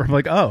picture of her. I'm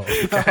like, oh.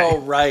 Okay. Oh,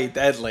 right.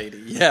 That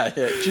lady. Yeah.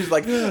 She's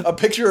like a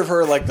picture of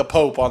her like the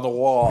Pope on the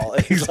wall.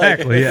 It's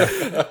exactly, like,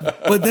 yeah.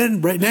 But then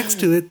right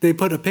next to it, they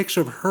put a picture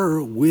of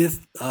her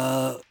with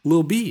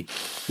Lil B,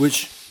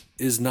 which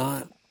is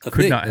not a thing.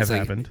 Could not have like,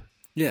 happened.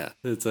 Yeah.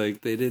 It's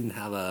like they didn't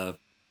have a...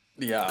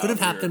 Yeah, could have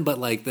happened, but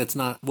like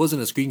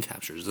wasn't a screen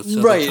captures.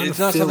 So right, it's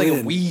not something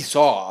that we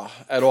saw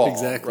at all.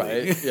 Exactly.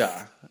 Right?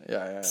 Yeah.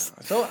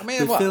 So I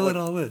mean, fill it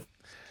all in.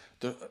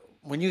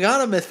 When you got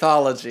a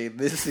mythology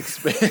this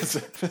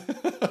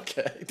expansive,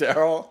 okay,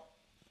 Daryl.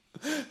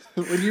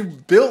 When you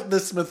built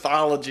this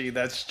mythology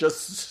that's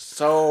just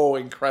so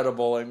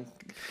incredible and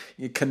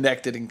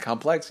connected and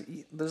complex,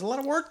 there's a lot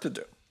of work to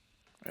do.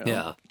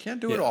 Yeah, you can't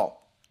do it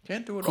all.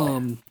 Can't do it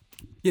all.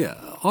 Yeah,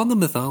 on the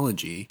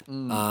mythology,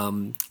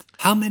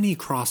 how many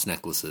cross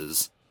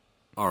necklaces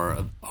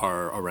are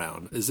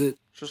around? Is it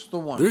just the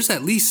one? There's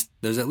at least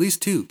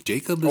 2.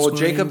 Jacob is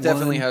Jacob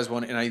definitely has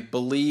one, and I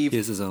believe he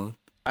has his own.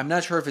 I'm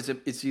not sure if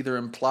it's either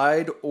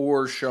implied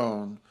or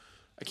shown.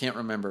 I can't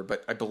remember,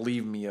 but I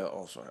believe Mia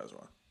also has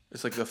one.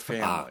 It's like the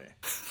family.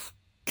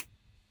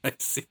 I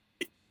see.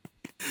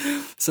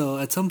 So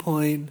at some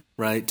point,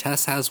 right,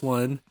 Tess has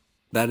one.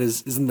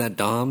 Isn't that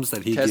Dom's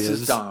that he gives? Tess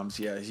is Dom's,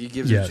 yeah. He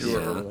gives it to her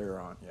earlier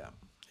on, yeah.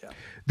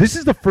 This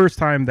is the first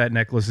time that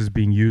necklace is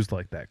being used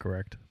like that,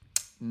 correct?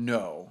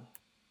 No.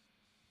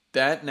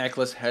 That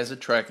necklace has a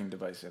tracking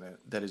device in it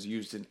that is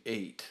used in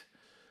 8.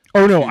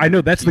 Oh, no, I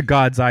know. That's the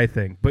God's Eye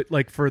thing. But,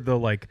 like, for the,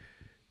 like,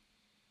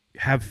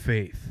 have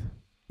faith.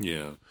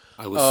 Yeah.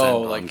 I was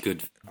sent on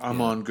good...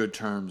 I'm on good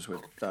terms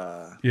with...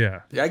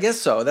 Yeah, I guess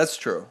so. That's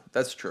true.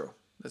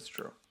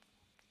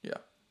 Yeah.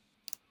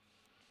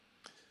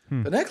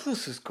 The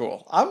necklace is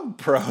cool. I'm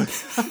pro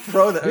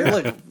that.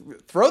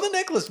 Like, throw the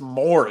necklace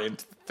more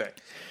into the thing.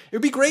 It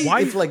would be great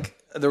if like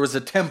there was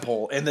a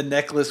temple and the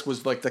necklace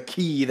was like the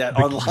key that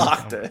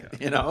unlocked it.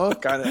 Kind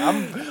of.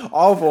 I'm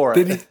all for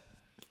it.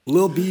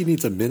 Lil B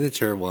needs a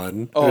miniature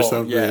one or Oh,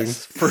 something.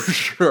 yes, for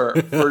sure,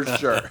 for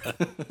sure.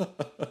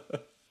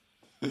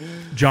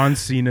 John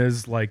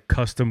Cena's like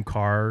custom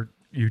car.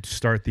 You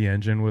start the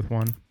engine with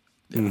one.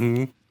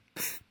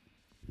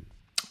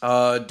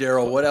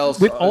 Daryl, what else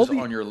With is all the-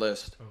 on your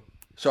list?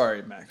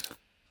 Sorry, Max.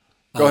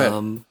 Go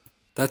ahead.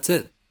 That's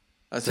it.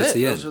 That's that's it.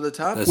 the Those end. are the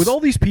top. That's- With all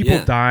these people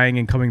Yeah. dying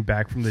and coming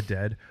back from the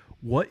dead,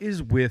 what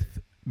is with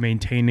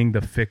maintaining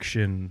the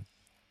fiction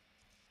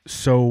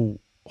so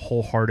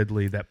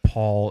wholeheartedly that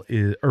Paul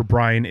is or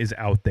Brian is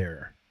out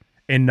there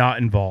and not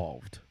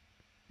involved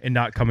and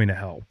not coming to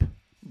help?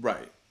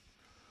 Right.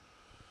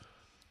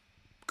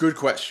 Good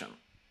question.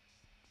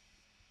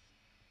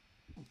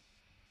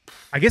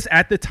 I guess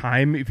at the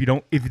time,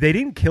 if they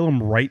didn't kill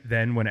him right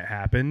then when it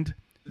happened,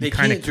 They you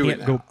kinda can't do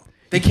it go. now.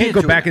 They You can't can't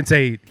go do it back now. and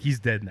say he's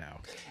dead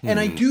now. And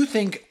I do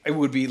think it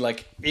would be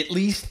like, at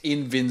least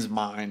in Vin's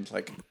mind,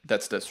 like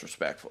that's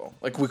disrespectful.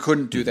 Like we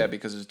couldn't do that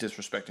because it's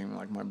disrespecting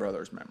like my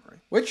brother's memory,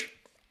 which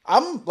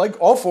I'm like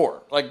all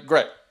for. Like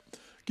great,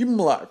 keep him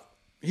alive.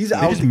 He's They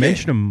out just the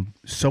mentioned game. him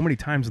so many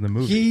times in the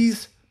movie.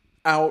 He's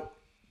out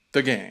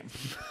the game.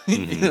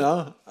 You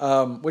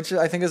know, which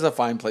I think is a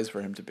fine place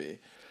for him to be.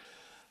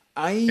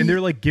 And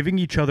they're like giving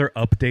each other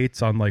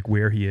updates on like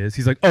where he is.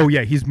 He's like, "Oh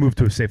yeah, he's moved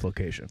to a safe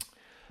location."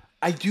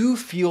 I do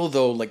feel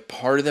though like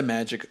part of the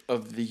magic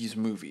of these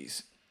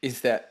movies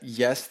is that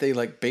yes, they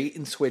like bait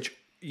and switch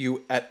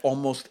you at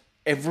almost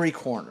every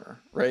corner,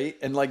 right?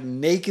 And like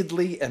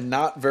nakedly and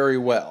not very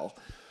well.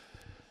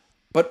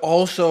 But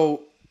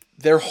also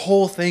their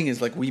whole thing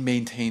is like we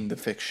maintain the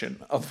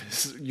fiction of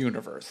this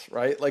universe,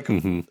 right? Like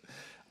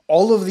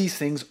all of these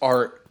things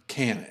are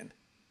canon.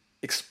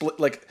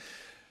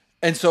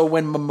 And so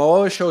when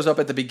Momoa shows up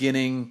at the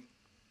beginning,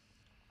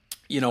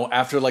 you know,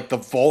 after like the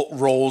vault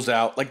rolls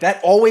out, like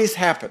that always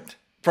happened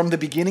from the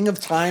beginning of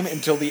time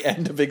until the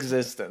end of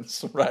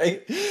existence,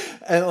 right?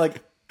 And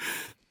like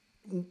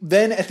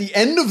then at the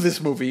end of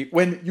this movie,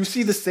 when you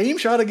see the same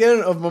shot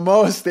again of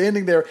Momoa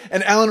standing there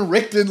and Alan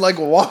Rickman like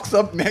walks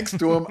up next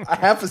to him a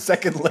half a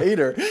second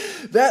later,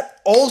 that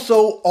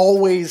also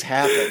always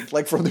happened.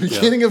 Like from the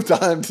beginning of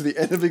time to the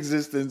end of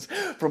existence,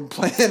 from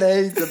plan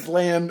A to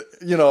plan,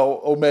 you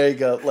know,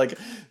 Omega, like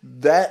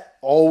that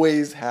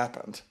always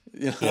happened.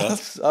 You know?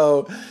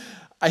 So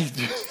I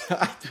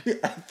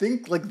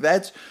think like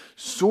that's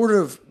sort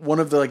of one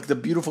of the like the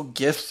beautiful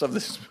gifts of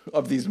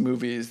these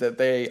movies, that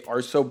they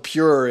are so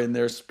pure in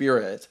their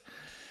spirit.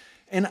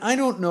 And I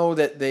don't know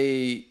that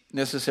they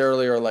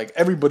necessarily are like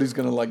everybody's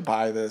gonna like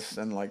buy this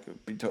and like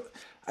be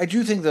I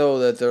do think though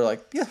that they're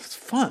like, yeah, it's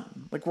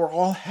fun. Like we're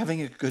all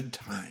having a good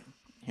time,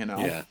 you know?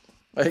 Yeah.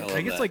 Like, love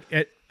I guess that.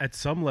 like at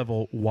some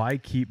level, why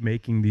keep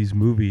making these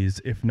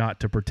movies if not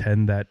to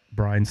pretend that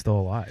Brian's still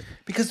alive?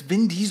 because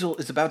Vin Diesel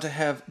is about to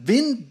have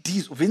Vin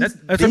That's what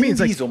I Vin mean.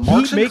 It's like, Diesel, he Mark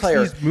makes Sinclair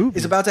these movies.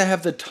 is about to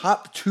have the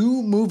top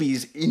 2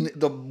 movies in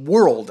the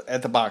world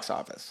at the box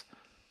office.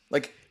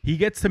 Like He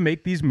gets to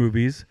make these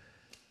movies,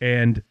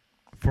 and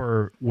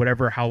for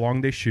how long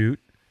they shoot,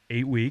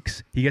 8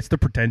 weeks, he gets to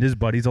pretend his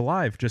buddy's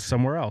alive just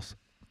somewhere else.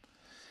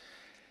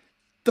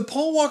 the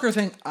Paul Walker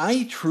thing,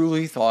 I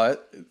truly thought,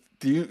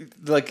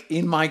 like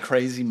in my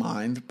crazy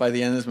mind by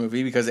the end of this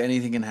movie, because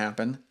anything can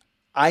happen,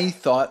 I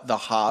thought the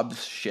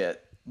Hobbs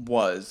shit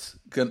was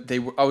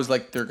I was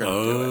like, they're gonna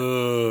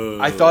do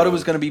it. I thought it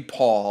was gonna be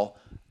Paul.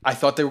 I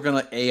thought they were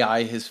gonna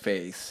AI his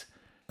face.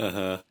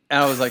 And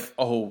I was like,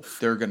 oh,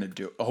 they're gonna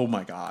do it. Oh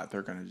my god,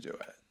 they're gonna do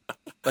it.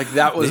 Like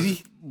that was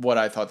Maybe- what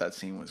I thought that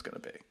scene was gonna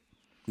be.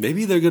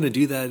 Maybe they're going to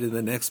do that in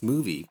the next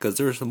movie because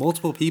there's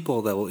multiple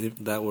people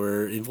that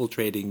were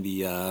infiltrating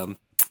the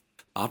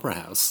opera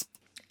house.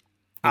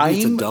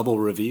 Maybe it's a double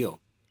reveal.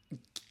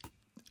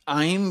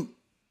 I'm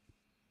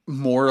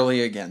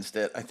morally against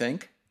it, I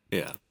think.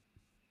 Yeah.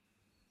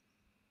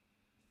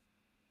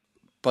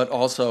 But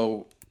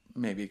also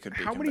maybe it could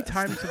be How many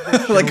convinced. times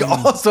have they Like shown,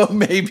 also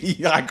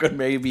maybe I could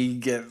maybe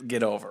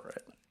get over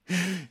it.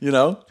 You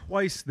know?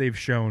 twice they've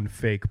shown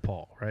fake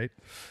Paul, right?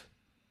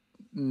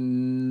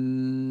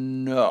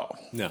 No.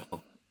 No.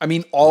 I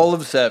mean all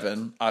of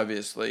 7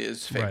 obviously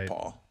is fake Right.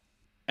 Paul.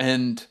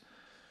 And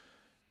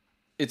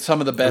it's some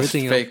of the best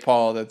Everything fake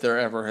Paul that there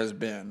ever has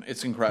been.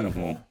 It's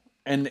incredible.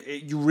 And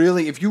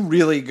if you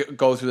really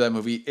go through that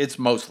movie, it's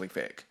mostly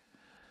fake.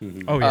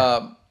 Oh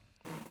yeah,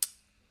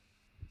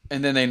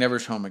 And then they never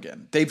show him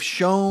again. They've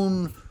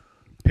shown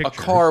Pictures.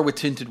 a car with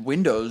tinted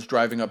windows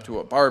driving up to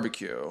a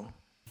barbecue.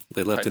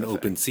 They left an Kind of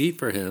open seat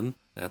for him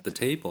at the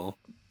table.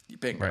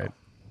 Bingo. Right.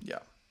 Yeah.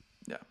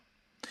 Yeah.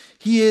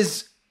 He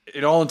is,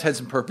 in all intents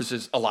and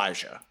purposes,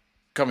 Elijah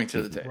coming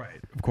to the table.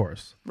 Right, of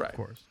course, Right. of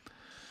course.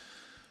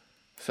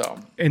 So,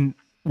 And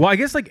well, I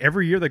guess like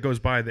every year that goes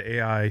by, the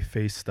AI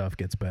face stuff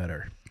gets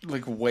better.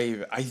 like,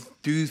 I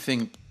do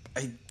think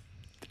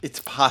it's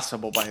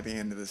possible by the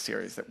end of the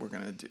series that we're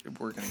gonna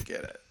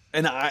get it.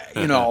 And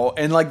you know,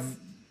 and like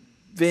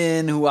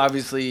Vin, who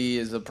obviously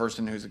is a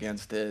person who's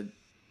against it,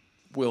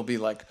 will be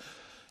like,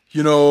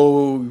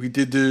 we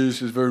did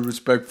this. It was very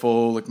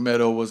respectful. Like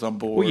Meadow was on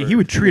board. Well, yeah, he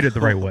would treat it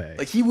the right way.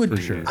 Like he would. For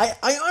sure.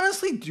 I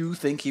honestly do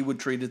think he would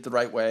treat it the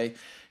right way,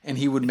 and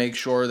he would make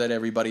sure that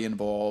everybody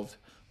involved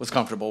was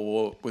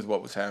comfortable with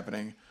what was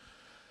happening.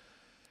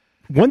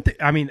 One thing,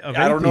 I mean,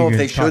 I don't know if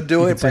they should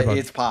do it, but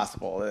it's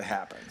possible. It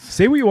happens.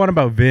 Say what you want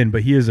about Vin,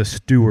 but he is a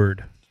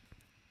steward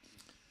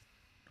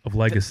of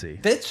legacy.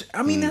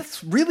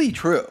 That's really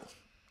true.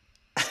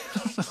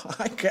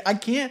 I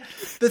can't.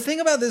 The thing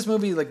about this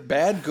movie, like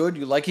bad, good,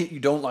 you like it, you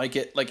don't like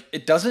it. Like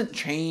it doesn't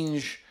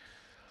change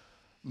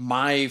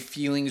my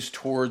feelings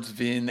towards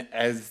Vin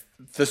as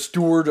the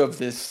steward of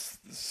this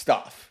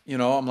stuff.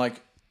 I'm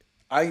like,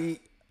 we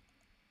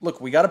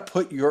got to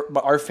put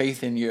our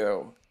faith in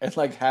you and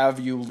like have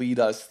you lead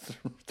us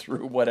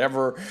through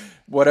whatever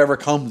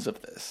comes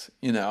of this.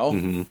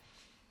 Mm-hmm.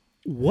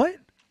 What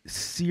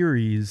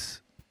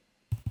series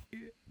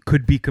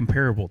could be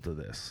comparable to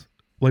this?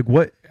 Like,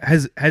 what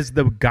has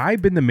the guy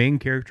been the main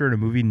character in a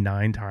movie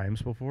 9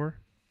 times before?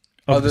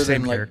 Other the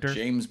same than character? Like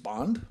James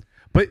Bond?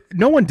 But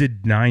no one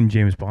did 9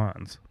 James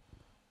Bonds.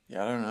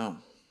 Yeah, I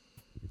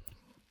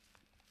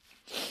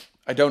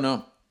don't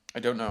know.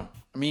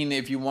 I mean,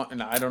 if you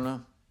want, I don't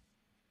know.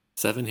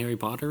 7 Harry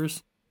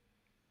Potters?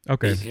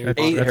 Okay. 8 Harry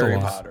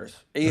Potters.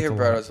 8 Harry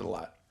Potters is a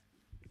lot.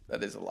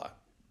 That is a lot.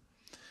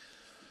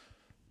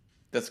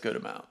 That's a good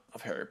amount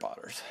of Harry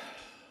Potters.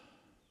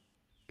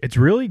 It's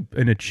really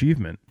an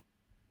achievement.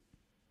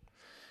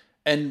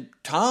 And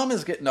Tom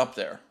is getting up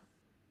there.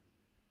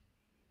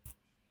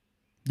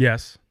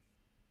 Yes.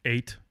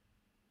 8.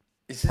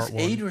 Is this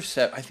 8 or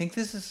 7? I think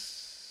this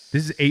is...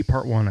 This is 8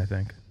 part 1, I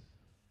think.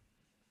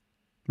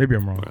 Maybe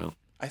I'm wrong. Wow.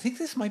 I think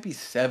this might be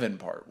 7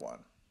 part 1.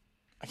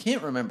 I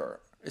can't remember.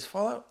 Is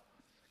Fallout?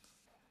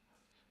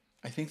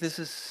 I think this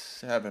is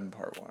 7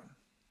 part 1.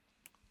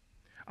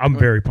 I'm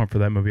very pumped for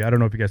that movie. I don't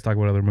know if you guys talk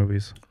about other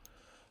movies.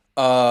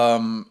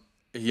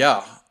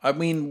 Yeah. I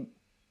mean,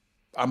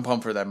 I'm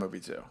pumped for that movie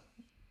too.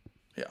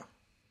 Yeah.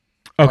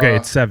 Okay,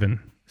 it's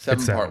 7.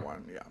 7 part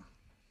 1, yeah.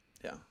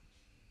 Yeah.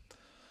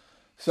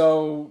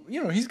 So,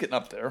 he's getting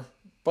up there.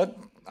 But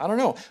I don't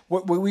know.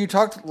 We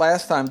talked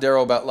last time,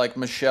 Daryl, about like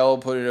Michelle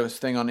put a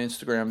thing on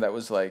Instagram that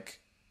was like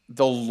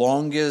the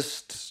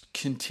longest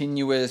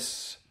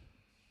continuous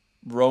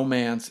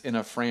romance in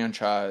a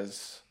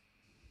franchise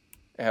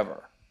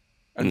ever.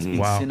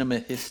 In cinema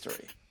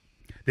history.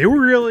 They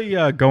were really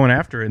going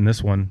after it in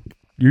this one.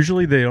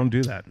 Usually they don't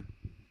do that.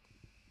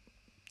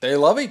 They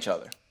love each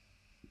other.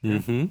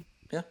 Mm-hmm.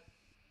 Yeah.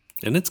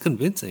 And it's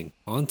convincing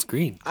on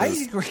screen. I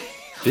agree.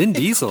 Vin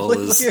Diesel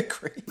is...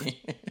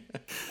 agree.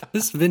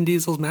 This is Vin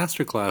Diesel's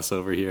masterclass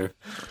over here.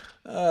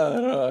 I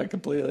don't know. I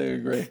completely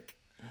agree.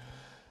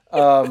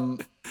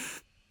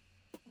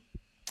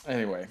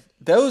 Anyway,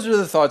 those are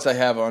the thoughts I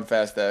have on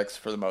Fast X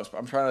for the most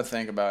part. I'm trying to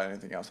think about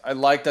anything else. I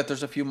like that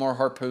there's a few more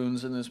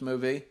harpoons in this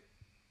movie.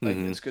 Like,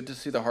 It's good to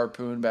see the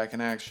harpoon back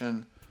in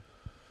action.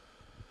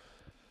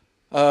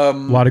 A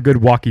lot of good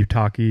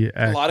walkie-talkie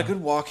action. A lot of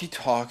good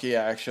walkie-talkie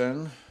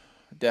action.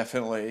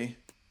 Definitely.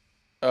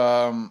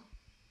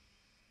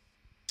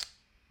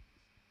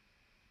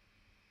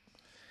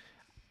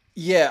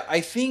 Yeah,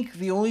 I think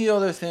the only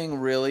other thing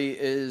really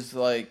is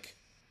like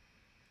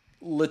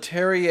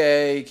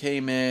Leterrier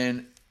came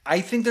in.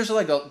 I think there's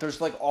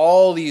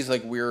all these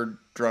like weird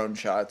drone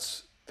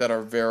shots that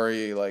are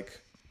very like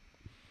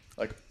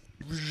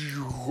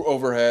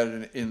overhead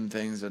and in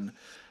things, and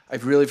I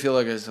really feel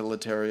like it's a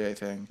Leterrier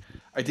thing.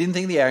 I didn't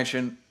think the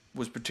action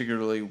was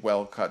particularly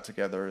well cut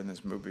together in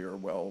this movie or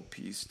well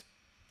pieced.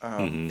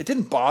 It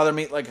didn't bother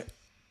me. Like,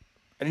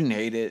 I didn't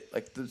hate it.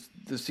 Like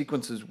the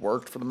sequences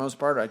worked for the most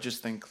part. I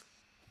just think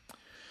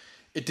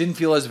it didn't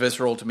feel as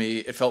visceral to me.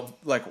 It felt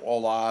like a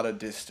lot of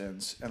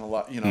distance, and a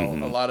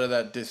lot of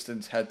that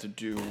distance had to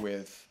do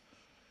with.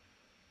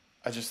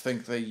 I just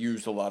think they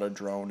used a lot of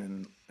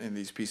drone in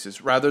these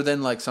pieces rather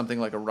than like something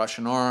like a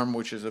Russian Arm,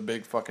 which is a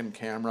big fucking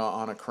camera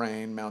on a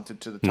crane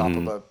mounted to the top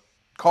of a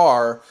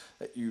car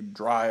that you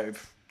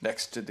drive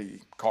next to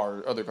the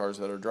other cars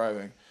that are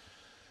driving.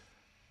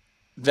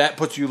 That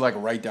puts you like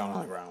right down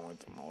on the ground with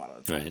them a lot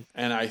of the time. Right.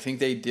 And I think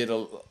they did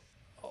the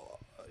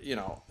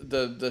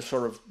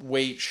sort of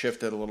weight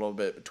shifted a little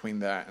bit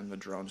between that and the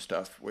drone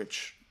stuff,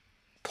 which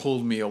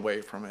pulled me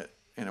away from it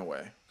in a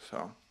way.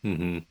 So I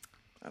don't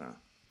know.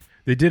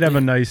 They did have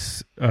a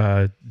nice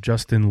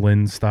Justin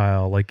Lin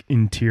style, like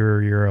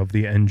interior of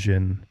the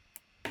engine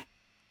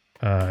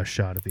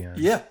shot at the end.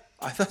 Yeah,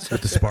 I thought so.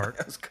 With the spark.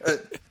 That was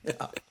good.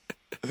 Yeah.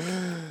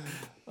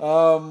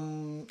 All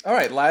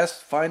right,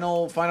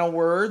 final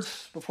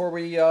words before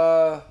we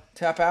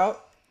tap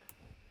out.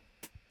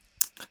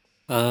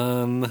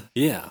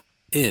 Yeah.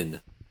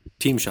 In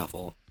Team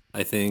Shuffle,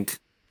 I think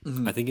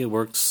it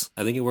works.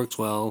 I think it works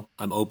well.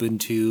 I'm open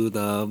to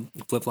the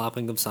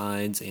flip-flopping of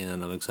sides,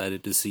 and I'm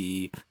excited to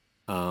see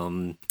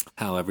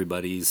how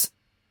everybody's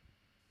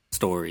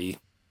story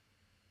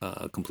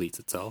completes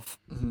itself.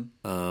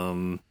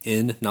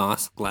 In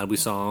Nos, glad we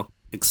saw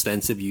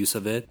extensive use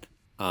of it.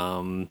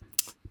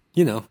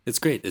 It's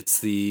great. It's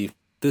the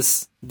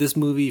this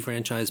movie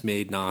franchise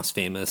made Nos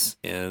famous,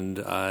 and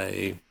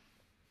I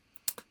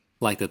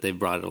like that they've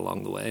brought it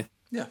along the way.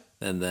 Yeah.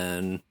 And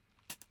then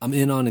I'm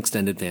in on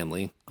extended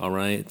family. All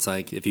right, it's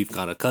like if you've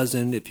got a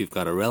cousin, if you've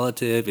got a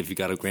relative, if you've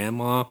got a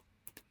grandma,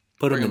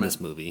 put them in this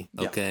movie,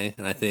 okay? Yeah.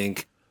 And I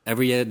think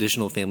every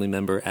additional family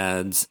member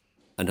adds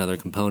another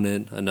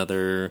component,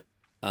 another,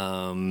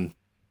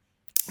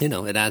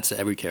 it adds to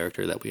every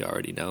character that we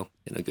already know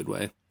in a good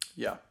way.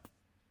 Yeah.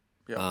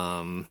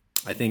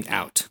 I think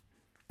out,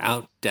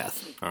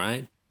 death. All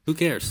right, who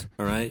cares?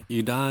 All right,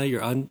 you die,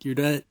 you're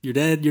dead,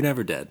 you're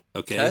never dead.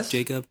 Okay, Tess?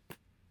 Jacob.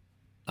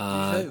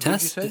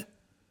 Tess.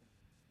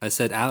 I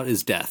said out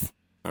is death.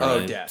 All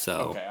right? Death.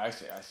 So okay, I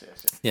see.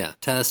 Yeah,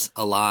 Tess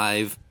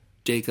alive.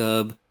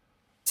 Jacob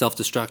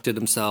self-destructed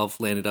himself,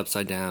 landed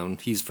upside down.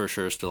 He's for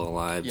sure still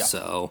alive. Yeah.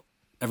 So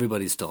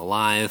everybody's still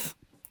alive.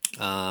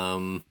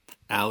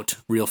 Out,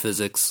 real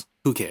physics.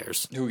 Who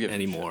cares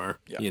anymore?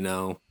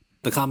 Yeah.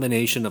 The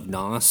combination of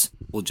Nos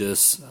will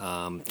just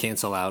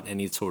cancel out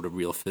any sort of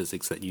real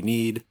physics that you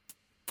need,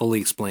 fully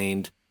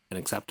explained and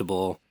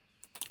acceptable.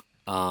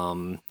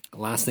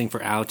 Last thing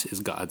for out is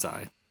God's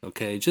Eye.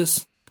 Okay,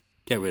 just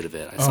get rid of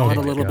it. I saw it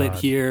a little bit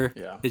here.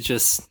 Yeah. It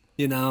just,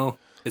 I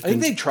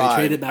think they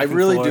tried. I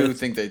really do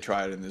think they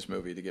tried in this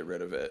movie to get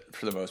rid of it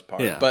for the most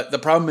part. Yeah. But the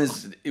problem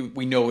is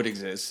we know it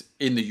exists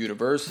in the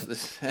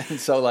universe. And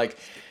so, like,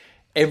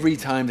 every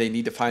time they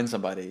need to find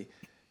somebody,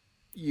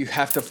 you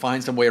have to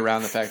find some way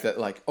around the fact that,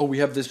 like, we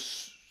have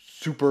this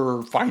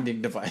super finding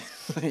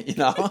device,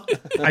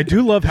 I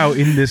do love how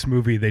in this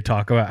movie they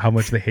talk about how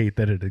much they hate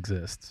that it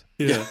exists.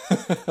 Yeah.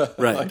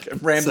 Right. Like,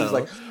 Ramsey's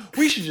like,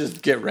 we should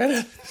just get rid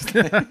of this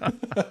thing.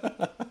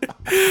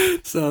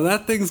 So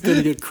that thing's going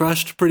to get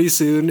crushed pretty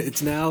soon.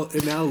 It now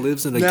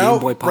lives in a Game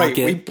Boy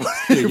Pocket.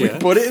 Right, we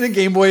put it in a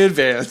Game Boy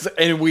Advance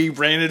and we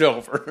ran it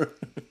over.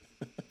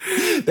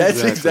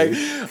 That's exactly.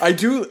 I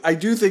do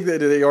think that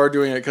they are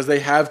doing it because they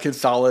have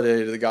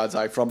consolidated the God's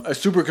Eye from a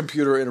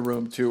supercomputer in a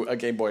room to a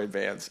Game Boy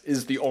Advance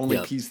is the only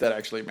piece that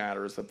actually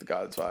matters of the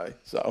God's Eye.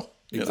 So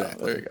there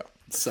you go.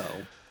 So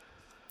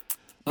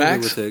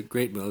Max, with a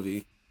great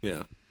movie.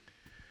 Yeah.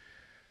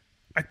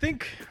 I'll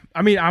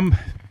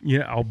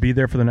be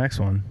there for the next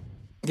one.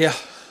 Yeah.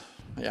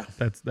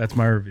 That's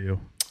my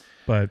review.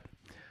 But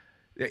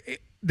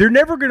they're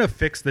never going to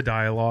fix the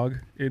dialogue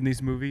in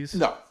these movies.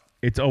 No.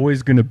 It's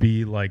always going to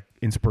be like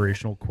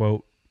inspirational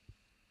quote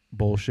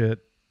bullshit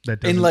that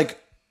doesn't... And like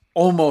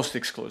almost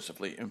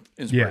exclusively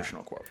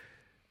inspirational quote.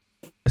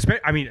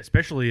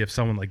 Especially if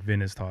someone like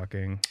Vin is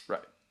talking.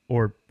 Right.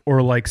 Or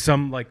like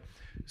some one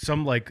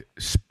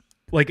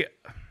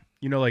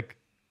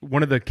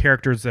of the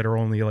characters that are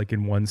only like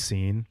in one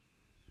scene.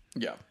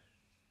 Yeah.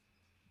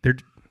 They're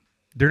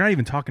not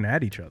even talking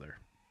at each other.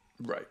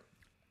 Right.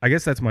 I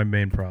guess that's my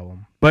main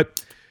problem.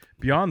 But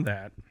beyond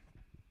that,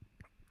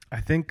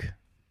 I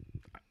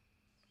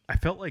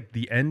felt like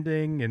the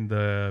ending and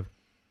the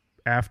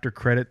after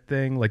credit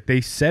thing, like they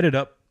set it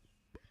up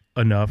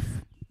enough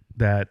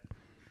that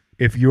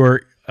if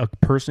you're a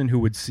person who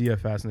would see a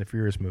Fast and the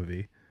Furious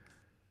movie,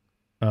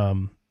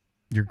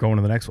 you're going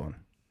to the next one.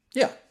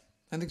 Yeah,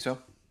 I think so.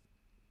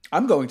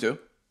 I'm going to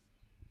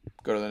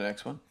go to the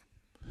next one.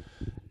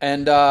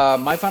 And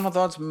my final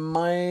thoughts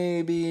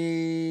might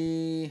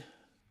be...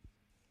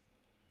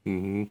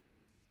 Mm-hmm.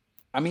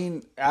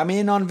 I'm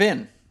in on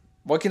Vin.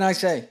 What can I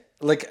say?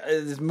 Like,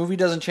 this movie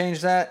doesn't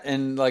change that,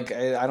 and like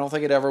I don't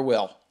think it ever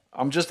will.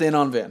 I'm just in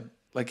on Vin.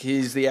 Like,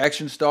 he's the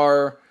action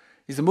star.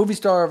 He's the movie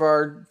star of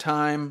our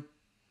time.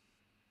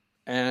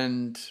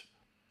 And,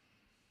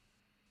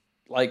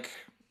 like,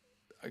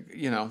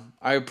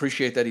 I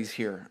appreciate that he's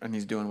here and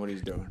he's doing what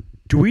he's doing.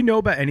 Do we know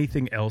about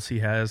anything else he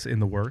has in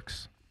the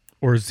works?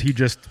 Or is he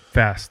just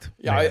fast?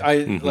 Yeah,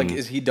 like,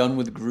 is he done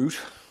with Groot?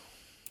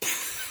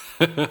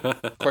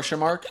 Question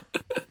mark?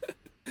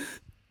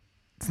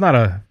 It's not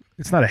a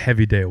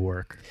heavy day of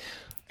work.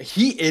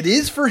 It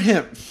is for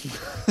him.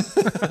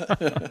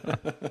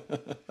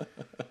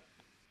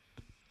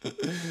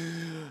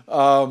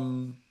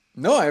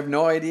 No, I have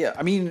no idea.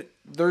 I mean,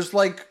 there's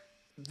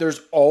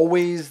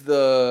always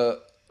the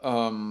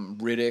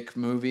Riddick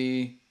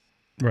movie.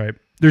 Right.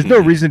 There's no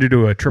reason to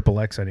do a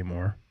XXX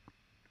anymore.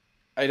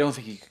 I don't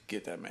think he could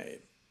get that made.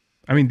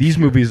 I mean, these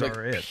movies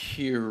are it.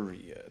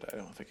 Period. I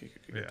don't think he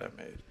could get that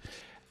made.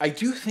 I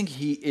do think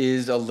he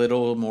is a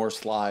little more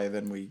sly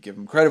than we give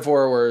him credit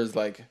for, whereas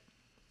like,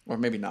 or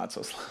maybe not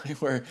so sly,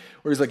 where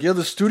he's like,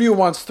 the studio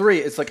wants 3.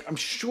 It's like, I'm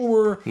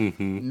sure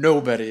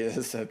nobody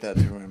has said that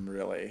to him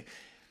really.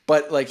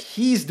 But like,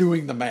 he's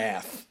doing the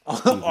math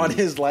on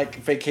his like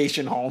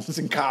vacation homes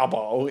in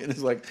Cabo. And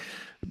it's like,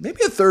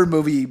 maybe a 3rd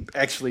movie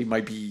actually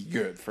might be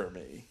good for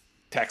me,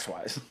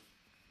 tax-wise.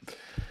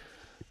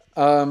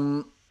 I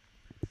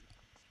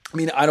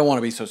mean, I don't want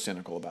to be so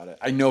cynical about it.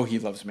 I know he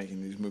loves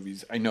making these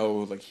movies. I know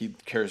like he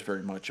cares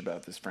very much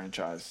about this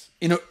franchise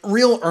in a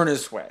real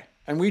earnest way.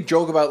 And we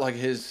joke about like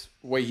his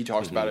way he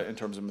talks about it in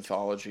terms of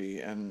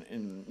mythology and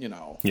in,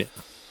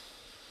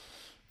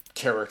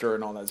 character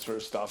and all that sort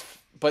of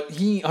stuff. But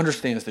he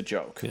understands the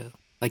joke. Yeah.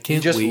 I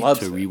can't just wait loves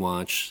to it.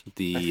 rewatch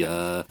the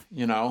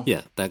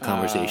that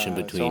conversation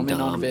so between I'm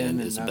in on Dom Vin, and and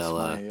that's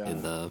Isabella my,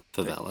 in the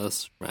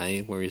favelas,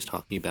 right? Where he's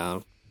talking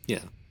about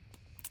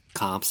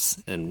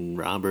cops and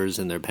robbers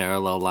and their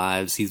parallel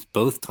lives. He's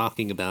both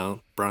talking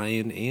about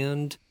Brian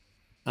and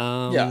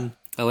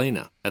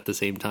Elena at the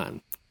same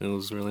time. It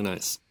was really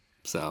nice.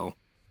 So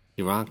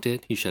he rocked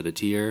it. He shed a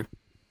tear.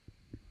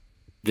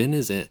 Vin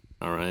is it,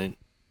 all right?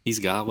 He's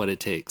got what it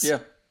takes. Yeah,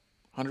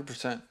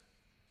 100%.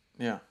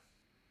 Yeah.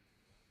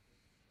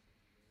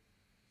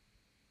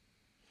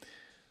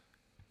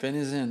 Vin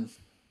is in.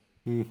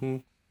 Mm-hmm.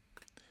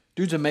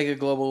 Dude's a mega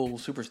global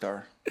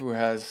superstar who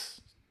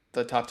has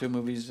the top 2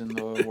 movies in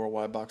the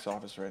worldwide box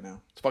office right now.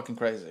 It's fucking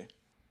crazy.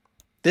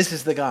 This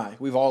is the guy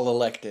we've all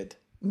elected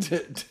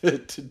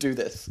to do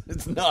this.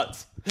 It's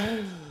nuts.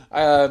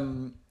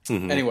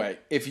 Anyway,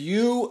 if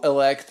you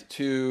elect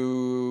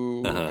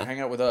to hang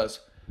out with us,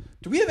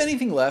 do we have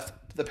anything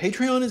left? The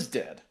Patreon is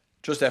dead.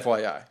 Just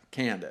FYI.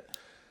 Canned it.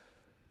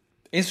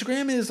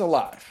 Instagram is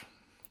alive.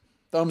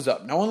 Thumbs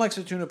up. No one likes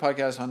to tune a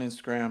podcast on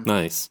Instagram.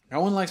 Nice. No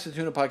one likes to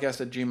tune a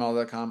podcast at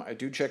gmail.com. I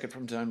do check it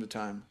from time to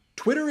time.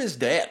 Twitter is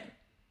dead.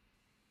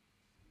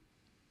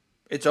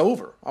 It's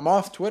over. I'm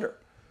off Twitter.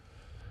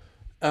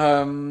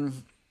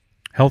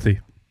 Healthy.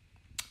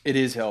 It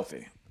is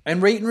healthy.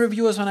 And rate and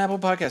review us on Apple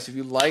Podcasts. If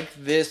you like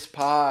this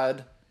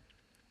pod,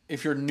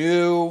 if you're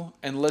new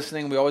and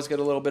listening, we always get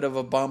a little bit of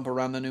a bump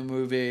around the new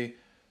movie.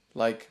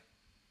 Like,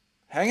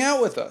 hang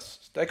out with us.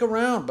 Stick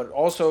around, but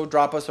also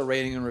drop us a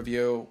rating and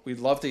review. We'd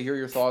love to hear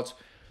your thoughts.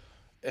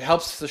 It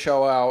helps the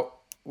show out.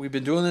 We've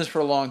been doing this for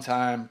a long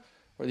time.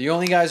 We're the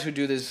only guys who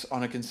do this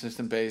on a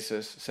consistent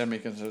basis,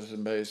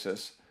 semi-consistent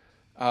basis.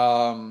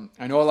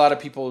 I know a lot of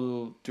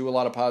people do a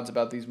lot of pods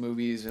about these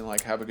movies and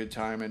like have a good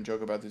time and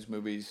joke about these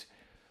movies.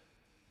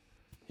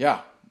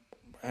 Yeah,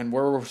 and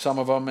we're some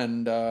of them,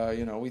 and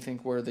we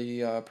think we're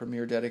the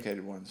premier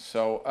dedicated ones.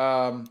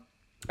 So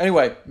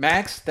anyway,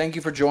 Max, thank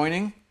you for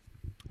joining.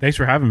 Thanks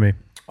for having me.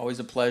 Always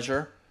a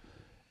pleasure.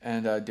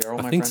 And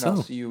Daryl, my think friend, so.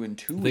 I'll see you in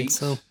 2 weeks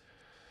so.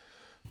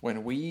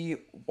 when we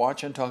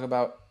watch and talk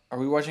about. Are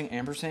we watching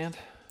Ampersand?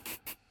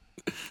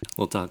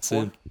 We'll talk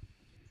soon.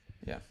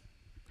 Yeah.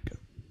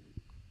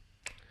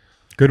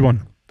 Good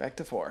one. Back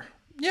to 4.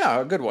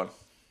 Yeah, a good one.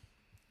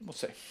 We'll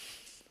see.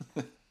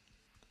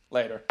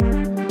 Later.